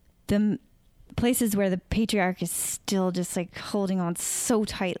the places where the patriarch is still just like holding on so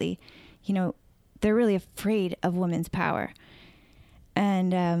tightly, you know, they're really afraid of women's power.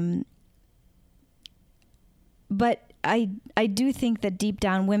 And, but I do think that deep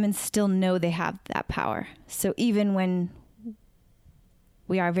down women still know they have that power. So even when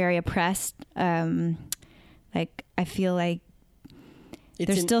we are very oppressed, like I feel like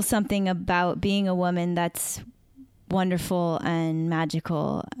there's still something about being a woman that's wonderful and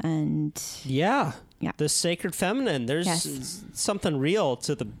magical and yeah, the sacred feminine. There's something real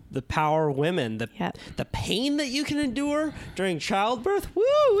to the power of women, the pain that you can endure during childbirth.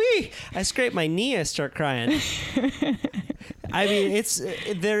 Woo-wee! I scrape my knee, I start crying. I mean,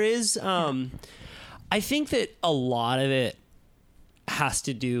 there is, I think that a lot of it has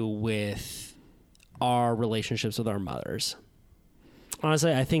to do with our relationships with our mothers.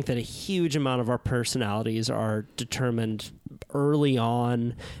 Honestly, I think that a huge amount of our personalities are determined early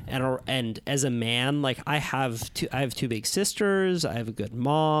on, and as a man, like I have two big sisters, I have a good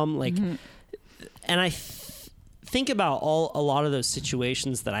mom, like, and I think about a lot of those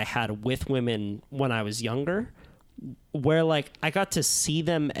situations that I had with women when I was younger, where like I got to see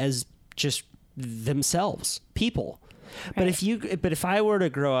them as just themselves, people. Right. But if I were to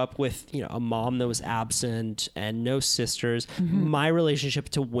grow up with, you know, a mom that was absent and no sisters, my relationship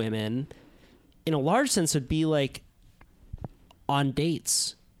to women, in a large sense, would be like on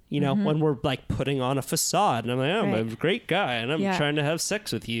dates. You know, when we're like putting on a facade, and I'm like, I'm a great guy, and I'm trying to have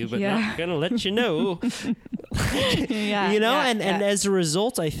sex with you, but not gonna let you know. You know, and as a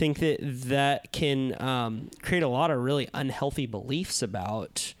result, I think that can create a lot of really unhealthy beliefs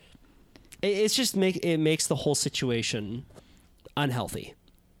about. It's just it makes the whole situation unhealthy,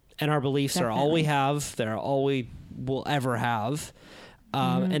 and our beliefs are all we have. They're all we will ever have,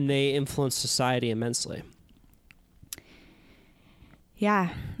 and they influence society immensely. Yeah.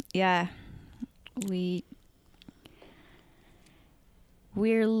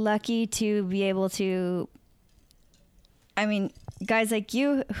 We're lucky to be able to. I mean, guys like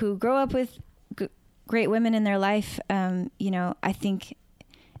you who grow up with great women in their life, you know, I think.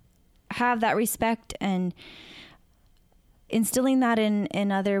 Have that respect, and instilling that in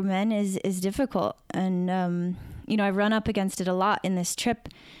other men is difficult. And, you know, I've run up against it a lot in this trip.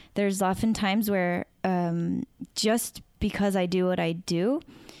 There's often times where, just because I do what I do,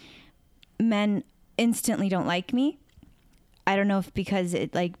 men instantly don't like me. I don't know if because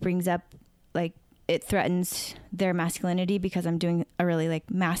it like brings up, like it threatens their masculinity because I'm doing a really like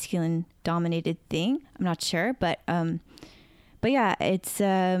masculine dominated thing. I'm not sure, but yeah,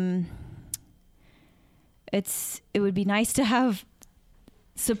 it would be nice to have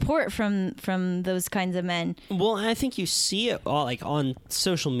support from those kinds of men. Well, I think you see it all, like on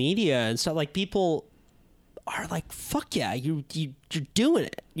social media and stuff. Like people are like, "Fuck yeah, you're doing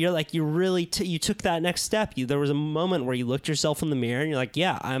it." You're like, you really you took that next step. There was a moment where you looked yourself in the mirror and you're like,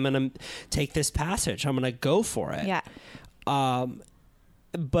 "Yeah, I'm gonna take this passage. I'm gonna go for it." Yeah.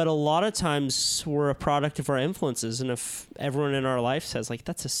 But a lot of times we're a product of our influences, and if everyone in our life says like,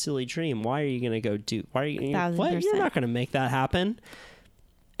 "That's a silly dream. Why are you going to go do? Why are you? What? You're not going to make that happen."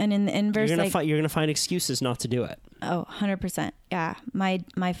 And in the inverse, you're going to find excuses not to do it. Oh, 100%. Yeah.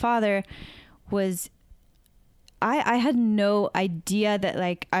 My father was. I had no idea that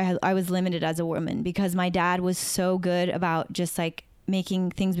like I was limited as a woman, because my dad was so good about just like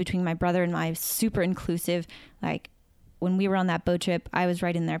making things between my brother and I super inclusive, like. When we were on that boat trip, I was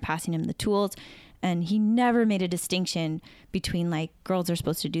right in there passing him the tools, and he never made a distinction between like girls are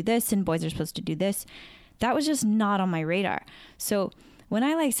supposed to do this and boys are supposed to do this. That was just not on my radar. So when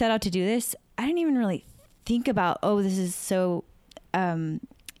I like set out to do this, I didn't even really think about, oh, this is so,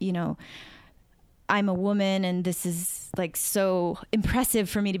 you know, I'm a woman and this is like so impressive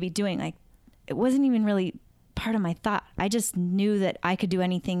for me to be doing. Like it wasn't even really part of my thought. I just knew that I could do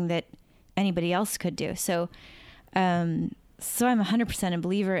anything that anybody else could do. So I'm 100% a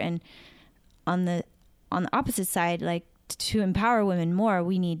believer, and on the opposite side, like to empower women more,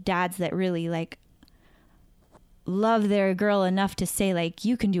 we need dads that really like love their girl enough to say like,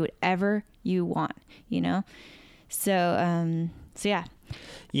 you can do whatever you want, you know? So yeah.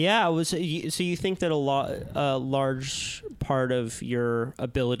 Yeah. So you think that a large part of your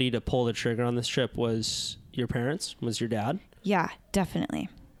ability to pull the trigger on this trip was your parents, was your dad? Yeah, definitely.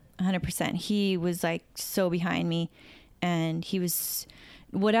 100%. He was like so behind me, and he was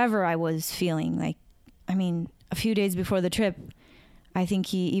whatever I was feeling. Like, I mean, a few days before the trip, I think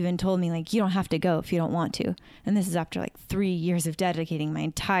he even told me, like, you don't have to go if you don't want to. And this is after like 3 years of dedicating my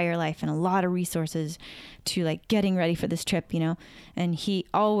entire life and a lot of resources to like getting ready for this trip, you know? And he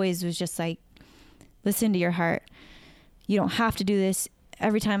always was just like, listen to your heart. You don't have to do this.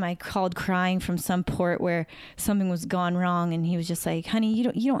 Every time I called crying from some port where something was gone wrong, and he was just like, honey, you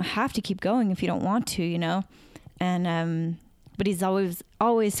don't have to keep going if you don't want to, you know? And, but he's always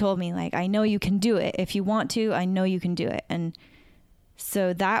told me, like, I know you can do it. If you want to, I know you can do it. And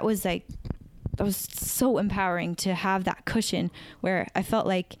so that was so empowering to have that cushion where I felt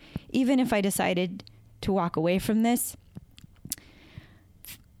like even if I decided to walk away from this,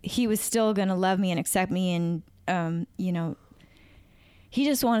 he was still going to love me and accept me. And, you know, he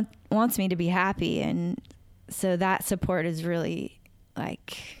just wants me to be happy. And so that support is really,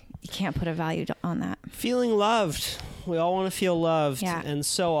 like, you can't put a value on that. Feeling loved. We all want to feel loved. Yeah. And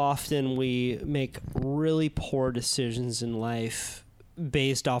so often we make really poor decisions in life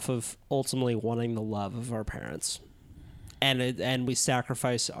based off of ultimately wanting the love of our parents. And we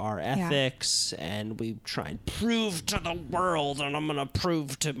sacrifice our ethics, and we try and prove to the world, and I'm going to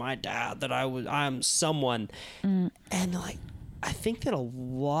prove to my dad that I'm someone. And like, I think that a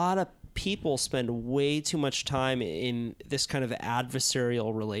lot of people spend way too much time in this kind of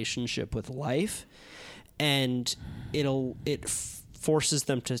adversarial relationship with life, and it forces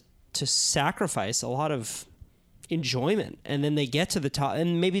them to sacrifice a lot of enjoyment. And then they get to the top,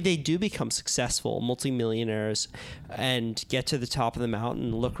 and maybe they do become successful multimillionaires and get to the top of the mountain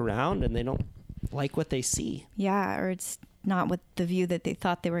and look around, and they don't like what they see. Yeah, or it's not what the view that they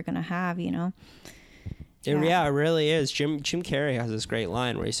thought they were going to have, you know? Yeah, it really is. Jim Carrey has this great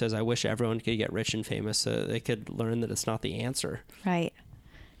line where he says, I wish everyone could get rich and famous so they could learn that it's not the answer. Right.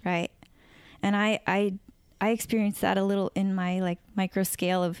 And I experienced that a little in my like micro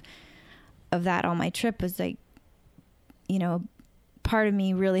scale of that on my trip. Was like, you know, part of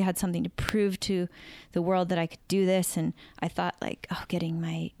me really had something to prove to the world that I could do this. And I thought, like, oh, getting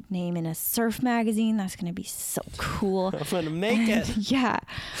my name in a surf magazine, that's going to be so cool. I'm going to make it. Yeah.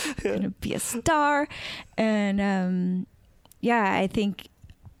 I'm going to be a star. And, yeah, I think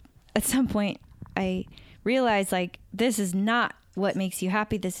at some point I realized, like, this is not what makes you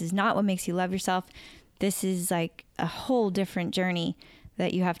happy. This is not what makes you love yourself. This is like a whole different journey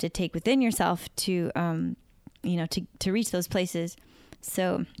that you have to take within yourself to, you know, to reach those places.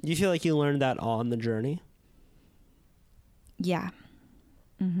 So you feel like you learned that on the journey? Yeah.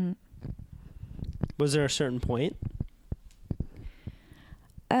 Mm-hmm. Was there a certain point?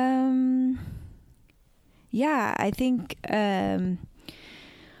 Yeah, I think,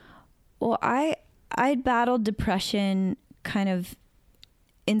 well, I'd battled depression kind of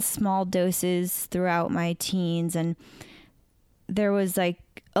in small doses throughout my teens. And there was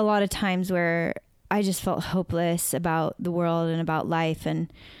like a lot of times where I just felt hopeless about the world and about life.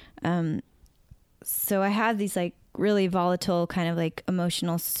 And so I had these like really volatile kind of like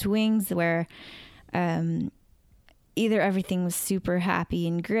emotional swings where either everything was super happy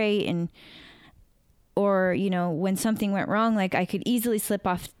and great, or, you know, when something went wrong, like I could easily slip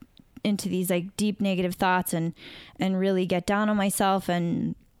off into these like deep negative thoughts and really get down on myself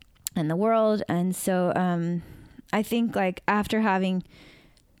and the world. And so I think like after having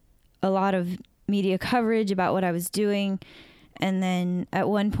a lot of media coverage about what I was doing, and then at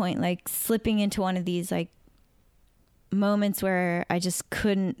one point like slipping into one of these like moments where I just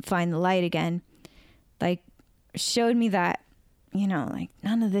couldn't find the light again, like showed me that, you know, like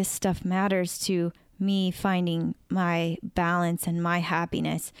none of this stuff matters to me finding my balance and my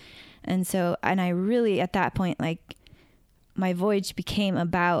happiness. And so, and I really at that point, like my voyage became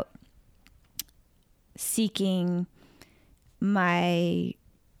about seeking my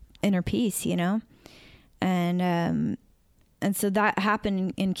inner peace, you know? And so that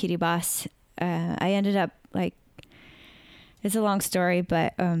happened in Kiribati. I ended up like, it's a long story,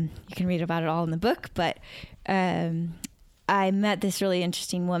 but you can read about it all in the book. But I met this really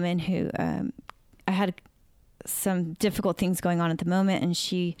interesting woman who I had some difficult things going on at the moment, and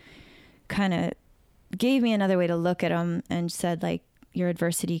she kind of gave me another way to look at them and said, like, your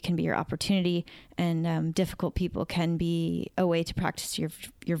adversity can be your opportunity, and difficult people can be a way to practice your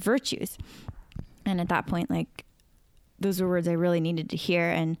virtues. And at that point, like, those were words I really needed to hear.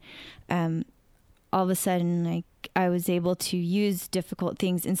 And all of a sudden, like, I was able to use difficult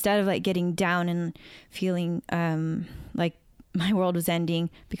things instead of like getting down and feeling like my world was ending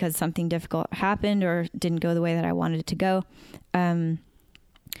because something difficult happened or didn't go the way that I wanted it to go.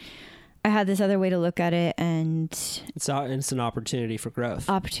 I had this other way to look at it, and it's an opportunity for growth.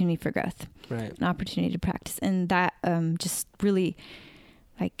 Right. An opportunity to practice. And that just really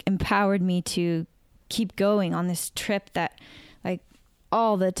like empowered me to keep going on this trip that like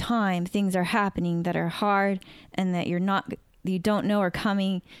all the time things are happening that are hard and that you don't know are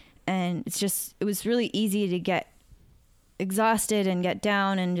coming. And it was really easy to get exhausted and get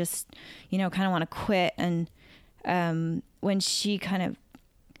down and just, kind of want to quit. And when she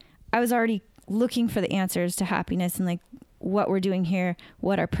I was already looking for the answers to happiness and like what we're doing here,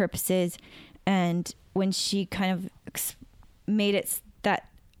 what our purpose is. And when she kind of made it that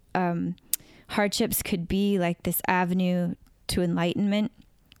hardships could be like this avenue to enlightenment,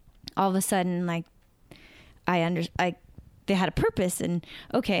 all of a sudden, like they had a purpose, and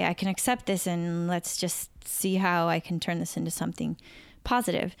okay, I can accept this, and let's just see how I can turn this into something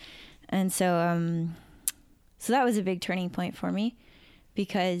positive. And so that was a big turning point for me,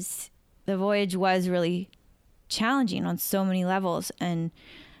 because the voyage was really challenging on so many levels. And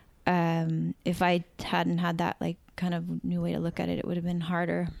if I hadn't had that like kind of new way to look at it, it would have been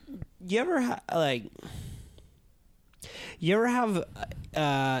harder. You ever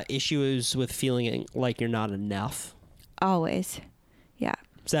have issues with feeling like you're not enough? Always. Yeah.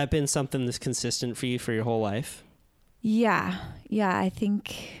 Has that been something that's consistent for you for your whole life? Yeah. I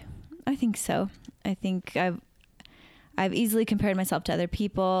think so. I think I've easily compared myself to other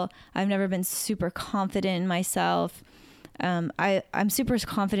people. I've never been super confident in myself. I'm super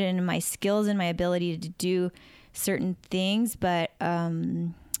confident in my skills and my ability to do certain things, but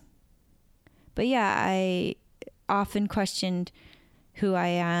yeah, I often questioned who I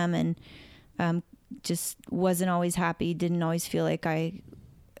am, and just wasn't always happy. Didn't always feel like I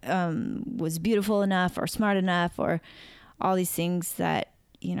was beautiful enough or smart enough, or all these things that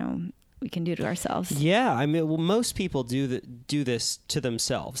we can do to ourselves. Yeah, I mean, well, most people do this to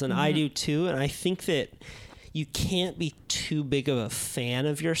themselves, and I do too. And I think that you can't be too big of a fan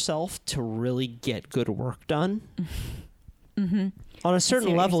of yourself to really get good work done. Mm-hmm. On a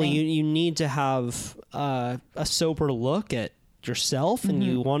certain level, you need to have a sober look at yourself, and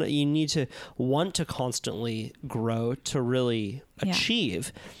you need to want to constantly grow to really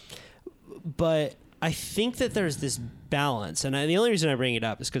achieve. But I think that there's this balance, and the only reason I bring it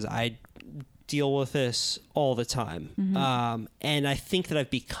up is because I deal with this all the time. And I think that I've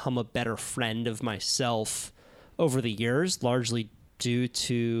become a better friend of myself over the years, largely due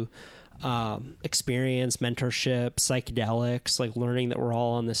to experience, mentorship, psychedelics, like learning that we're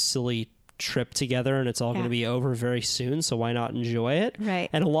all on this silly trip together and it's all going to be over very soon, so why not enjoy it? Right.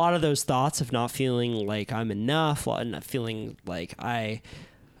 And a lot of those thoughts of not feeling like I'm enough, and not feeling like I'm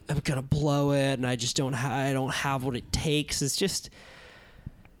gonna blow it, and I just don't have what it takes. It's just,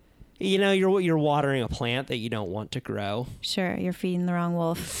 you're watering a plant that you don't want to grow. Sure, you're feeding the wrong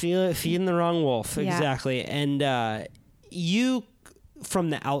wolf. Feeding the wrong wolf, exactly. And you,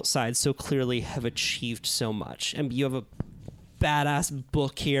 from the outside, so clearly have achieved so much, and you have a badass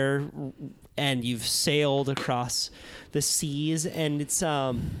book here, and you've sailed across the seas, and it's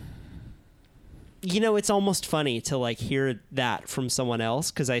it's almost funny to like hear that from someone else,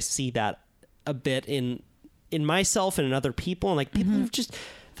 because I see that a bit in myself and in other people, and like people have just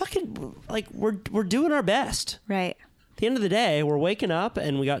fucking like we're doing our best. Right. At the end of the day, we're waking up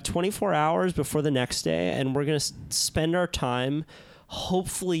and we got 24 hours before the next day, and we're gonna spend our time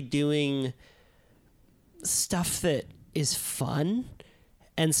hopefully doing stuff that is fun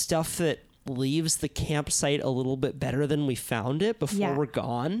and stuff that leaves the campsite a little bit better than we found it before we're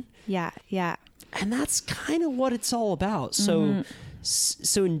gone. Yeah. And that's kind of what it's all about. So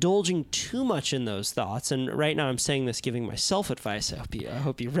indulging too much in those thoughts, and right now I'm saying this giving myself advice. I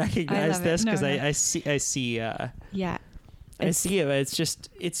hope you recognize this, because I see I see it.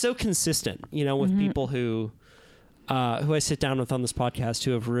 It's so consistent, with people who I sit down with on this podcast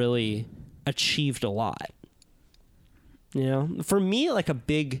who have really achieved a lot. For me, like a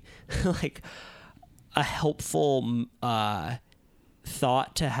big, like a helpful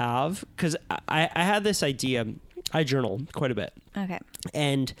thought to have, because I had this idea. I journal quite a bit. Okay.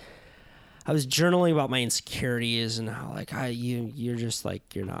 And I was journaling about my insecurities and how like you're just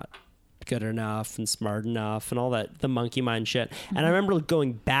like, you're not good enough and smart enough and all that, the monkey mind shit. And I remember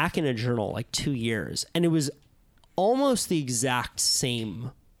going back in a journal like 2 years, and it was almost the exact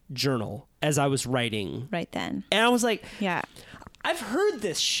same journal as I was writing right then. And I was like, I've heard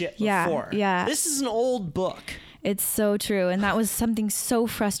this shit before. Yeah. This is an old book. It's so true. And that was something so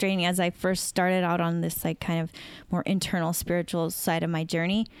frustrating as I first started out on this like kind of more internal spiritual side of my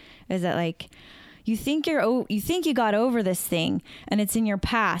journey, is that like you think you got over this thing and it's in your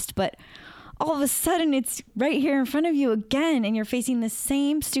past, but all of a sudden it's right here in front of you again, and you're facing the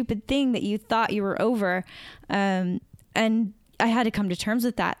same stupid thing that you thought you were over. And I had to come to terms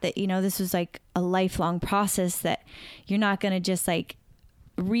with that this was like a lifelong process, that you're not going to just like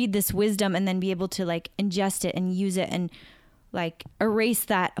read this wisdom and then be able to like ingest it and use it and like erase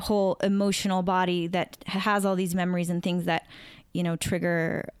that whole emotional body that has all these memories and things that, you know,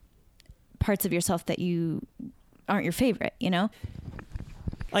 trigger parts of yourself that you aren't your favorite, you know?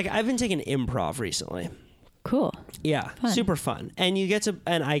 Like I've been taking improv recently. Cool. Yeah, Fun. super fun. And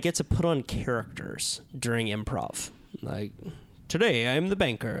I get to put on characters during improv. Like, today I'm the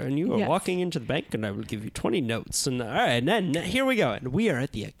banker and you are Yes. walking into the bank and I will give you 20 notes. And all right, and then here we go. And we are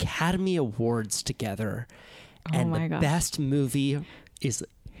at the Academy Awards together. Oh And my the gosh. best movie is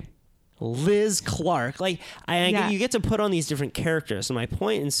Liz Clark. Like, Yeah. you get to put on these different characters. And my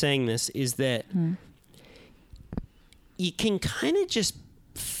point in saying this is that you can kind of just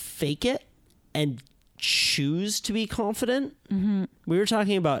fake it and choose to be confident. Mm-hmm. We were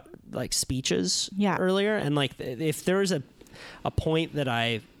talking about like speeches earlier, and like if there's a point that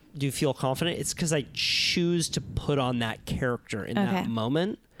I do feel confident, it's because I choose to put on that character in that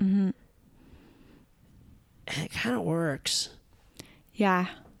moment. Mm-hmm. And it kind of works. Yeah.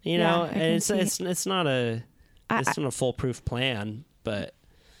 You know, I and can it's not a foolproof plan, but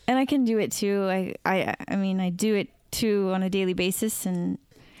and I can do it too. I mean, I do it too on a daily basis, and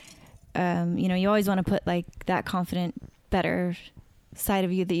you know, you always want to put like that confident, better side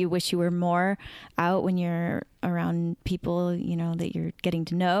of you that you wish you were more out when you're around people, you know, that you're getting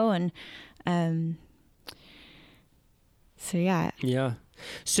to know, and so yeah.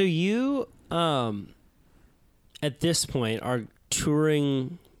 So you at this point are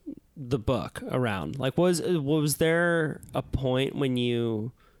touring the book around. Like, was there a point when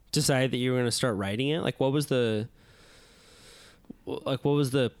you decided that you were going to start writing it? Like, what was the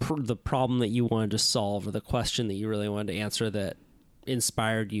problem that you wanted to solve, or the question that you really wanted to answer that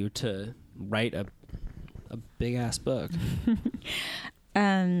inspired you to write a big ass book?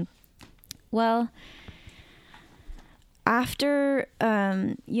 Well, after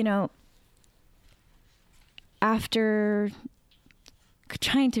you know, after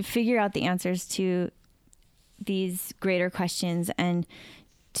trying to figure out the answers to these greater questions and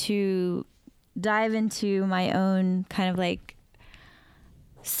to dive into my own kind of like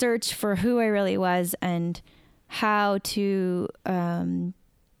search for who I really was and how to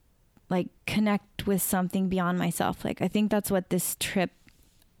like connect with something beyond myself. Like, I think that's what this trip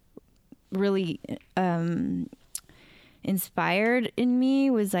really inspired in me,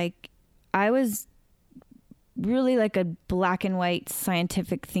 was like, I was really like a black and white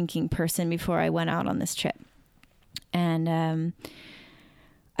scientific thinking person before I went out on this trip. And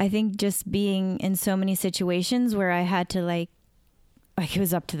I think just being in so many situations where I had to like it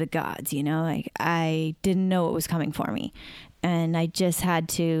was up to the gods, you know, like I didn't know what was coming for me, and I just had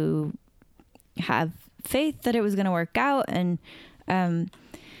to have faith that it was going to work out. And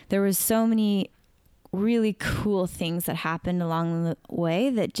there was so many really cool things that happened along the way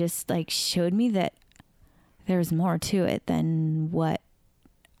that just like showed me that there's more to it than what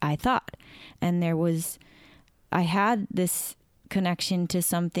I thought. And I had this connection to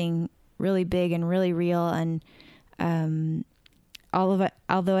something really big and really real. And all of it,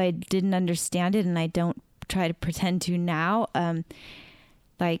 although I didn't understand it, and I don't try to pretend to now,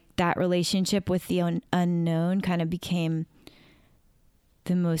 like that relationship with the unknown kind of became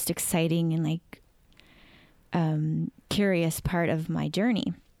the most exciting and like curious part of my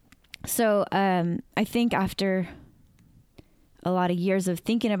journey. So I think after a lot of years of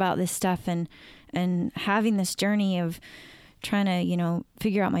thinking about this stuff and having this journey of trying to, you know,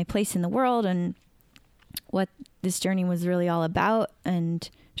 figure out my place in the world and what this journey was really all about, and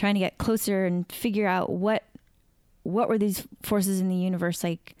trying to get closer and figure out what were these forces in the universe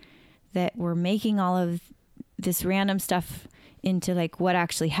like that were making all of this random stuff into like what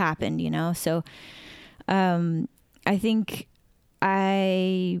actually happened, you know? So I think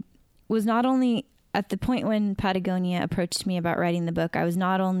I was not only at the point when Patagonia approached me about writing the book, I was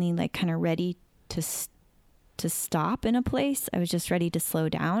not only like kind of ready to stop in a place, I was just ready to slow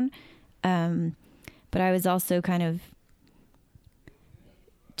down. But I was also kind of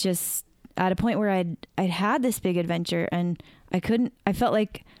just at a point where I'd had this big adventure, and I felt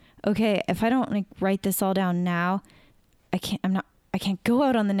like, okay, if I don't like write this all down now, I can't go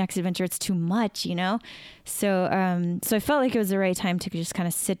out on the next adventure. It's too much, you know? So I felt like it was the right time to just kind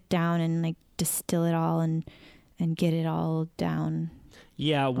of sit down and like distill it all and get it all down.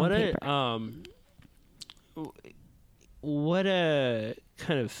 Yeah. What a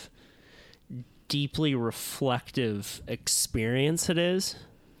kind of deeply reflective experience it is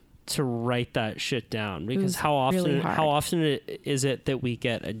to write that shit down, because how often is it that we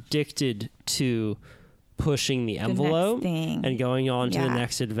get addicted to pushing the envelope and going on to the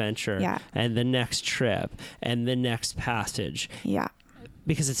next adventure and the next trip and the next passage. Yeah.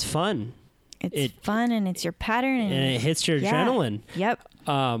 because it's fun. It's fun and it's your pattern And it hits your adrenaline. Yep.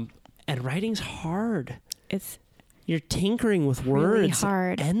 And writing's hard. It's You're tinkering with really words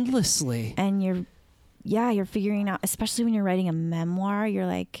hard. endlessly. And you're figuring out, especially when you're writing a memoir, you're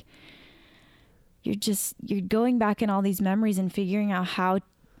like, you're going back in all these memories and figuring out how,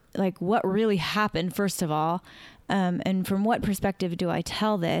 like, what really happened, first of all. And from what perspective do I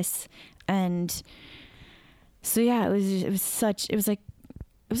tell this? And so, yeah, it was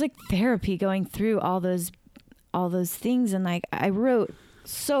like therapy going through all those things. And like, I wrote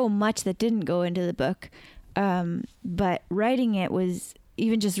so much that didn't go into the book. But writing it was,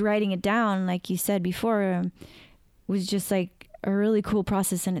 even just writing it down, like you said before, was just like a really cool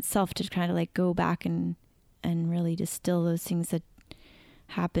process in itself to kind of like go back and really distill those things that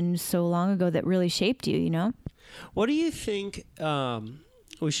happened so long ago that really shaped you, you know? What do you think?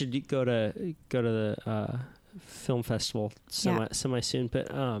 We should go to the film festival semi soon, but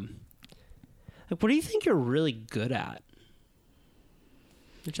like, what do you think you're really good at?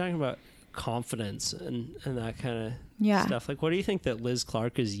 You're talking about confidence and that kind of stuff. Like, what do you think that Liz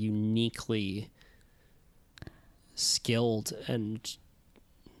Clark is uniquely skilled and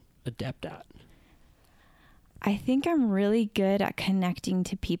adept at? I think I'm really good at connecting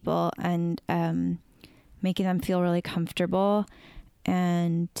to people and making them feel really comfortable.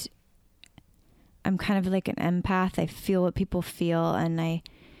 And I'm kind of like an empath. I feel what people feel, and I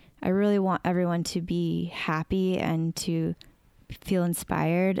really want everyone to be happy and to feel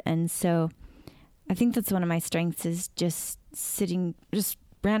inspired. And so I think that's one of my strengths, is just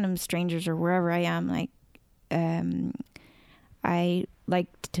random strangers or wherever I am. Like, I like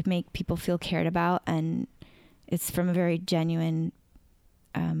to make people feel cared about, and it's from a very genuine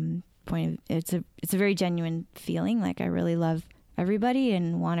point of, it's a very genuine feeling. Like, I really love everybody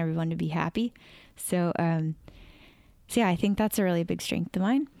and want everyone to be happy. So yeah, I think that's a really big strength of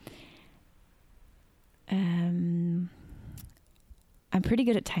mine. I'm pretty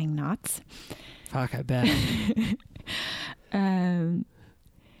good at tying knots. Fuck, I bet.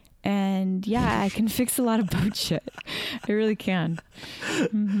 And yeah, I can fix a lot of boat shit. I really can.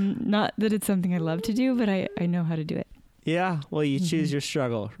 Not that it's something I love to do, but I know how to do it. Yeah. Well, you choose your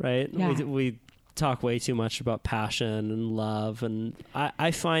struggle, right? Yeah. We talk way too much about passion and love. And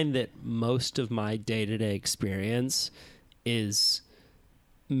I find that most of my day-to-day experience is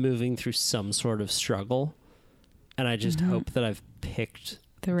moving through some sort of struggle. And I just hope that I've picked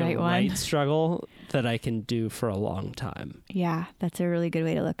the right struggle that I can do for a long time. Yeah, that's a really good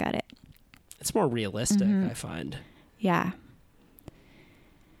way to look at it. It's more realistic, I find. Yeah.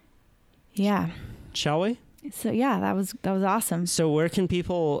 Yeah. Shall we? So yeah, that was awesome. So where can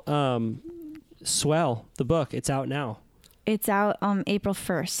people swell the book? It's out now. It's out April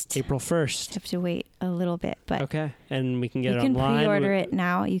 1st. April 1st. Have to wait a little bit, but okay. And we can get it online. You can pre-order it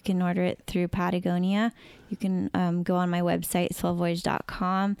now. You can order it through Patagonia. You can go on my website,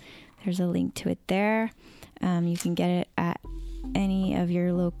 swellvoyage.com. There's a link to it there. You can get it at any of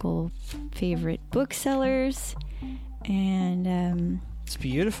your local favorite booksellers. And it's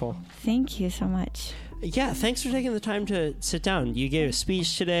beautiful. Thank you so much. Yeah, thanks for taking the time to sit down. You gave a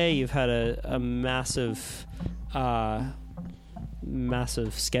speech today. You've had a massive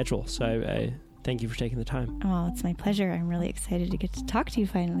schedule. So I thank you for taking the time. Oh, it's my pleasure. I'm really excited to get to talk to you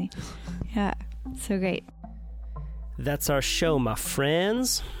finally. Yeah, so great. That's our show, my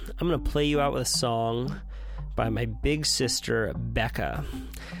friends. I'm going to play you out with a song by my big sister, Becca.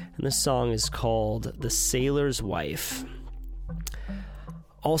 And this song is called The Sailor's Wife.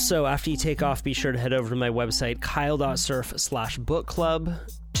 Also, after you take off, be sure to head over to my website, kyle.surf/book club,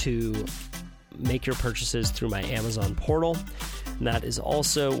 to make your purchases through my Amazon portal. And that is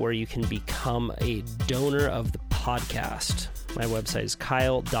also where you can become a donor of the podcast. My website is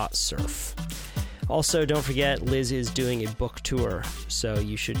kyle.surf. Also, don't forget, Liz is doing a book tour, so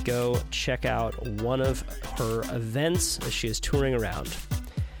you should go check out one of her events as she is touring around.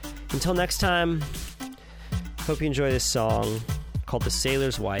 Until next time, hope you enjoy this song called The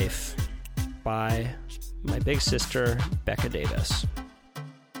Sailor's Wife by my big sister, Becca Davis.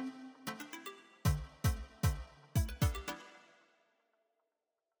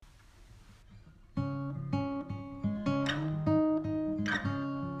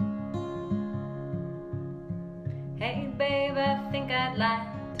 Hey babe, I think I'd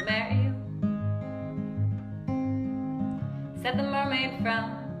like to marry you, said the mermaid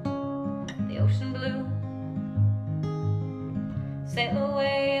from the ocean blue. Sail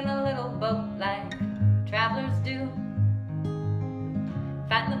away in a little boat like travelers do,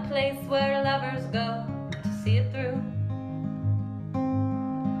 find the place where lovers go to see it through.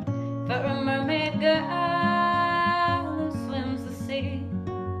 For a mermaid girl who swims the sea,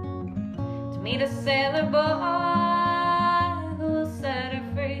 meet a sailor boy who will set her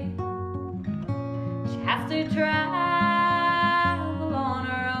free. She has to travel on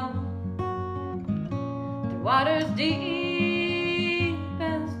her own through waters deep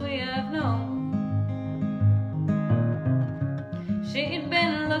as we have known. She'd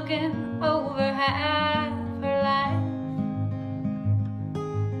been looking over half her life,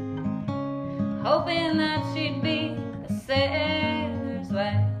 hoping that she'd be a sailor's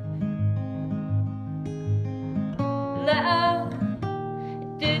wife. Love,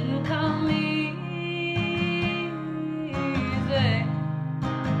 it didn't come easy.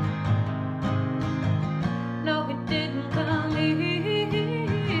 No, it didn't come easy.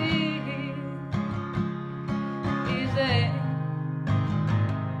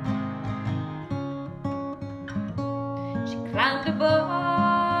 She climbed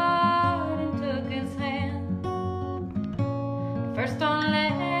aboard and took his hand. First on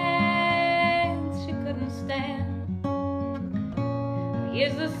legs she couldn't stand.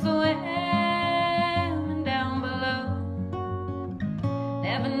 Years of swimming down below,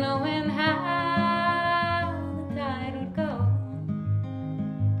 never knowing how the tide would go.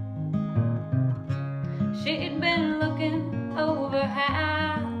 She'd been looking over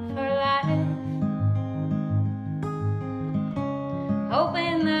half her life,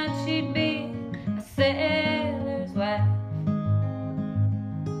 hoping that she'd be a sailor's wife.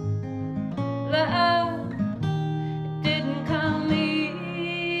 Love, it didn't come easy.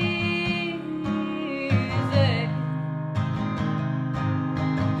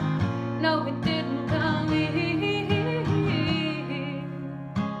 No, it didn't come easy.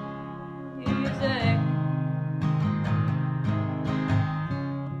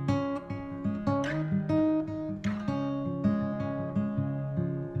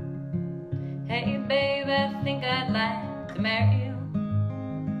 Hey babe, I think I'd like to marry you,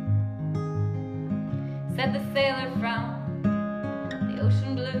 said the sailor from the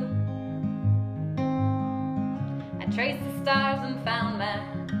ocean blue. I traced the stars and found my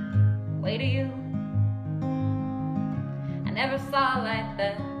way to you. I never saw a light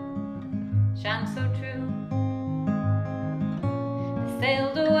that shone so true. They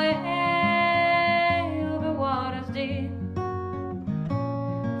sailed away over waters deep,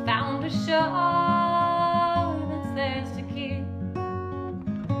 found a shore that's theirs to keep.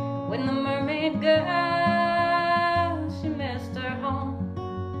 When the mermaid girl, she missed her home,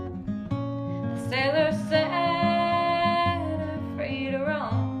 the sailor set her free to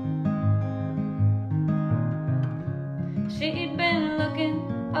roam. She'd been looking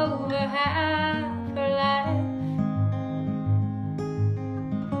over half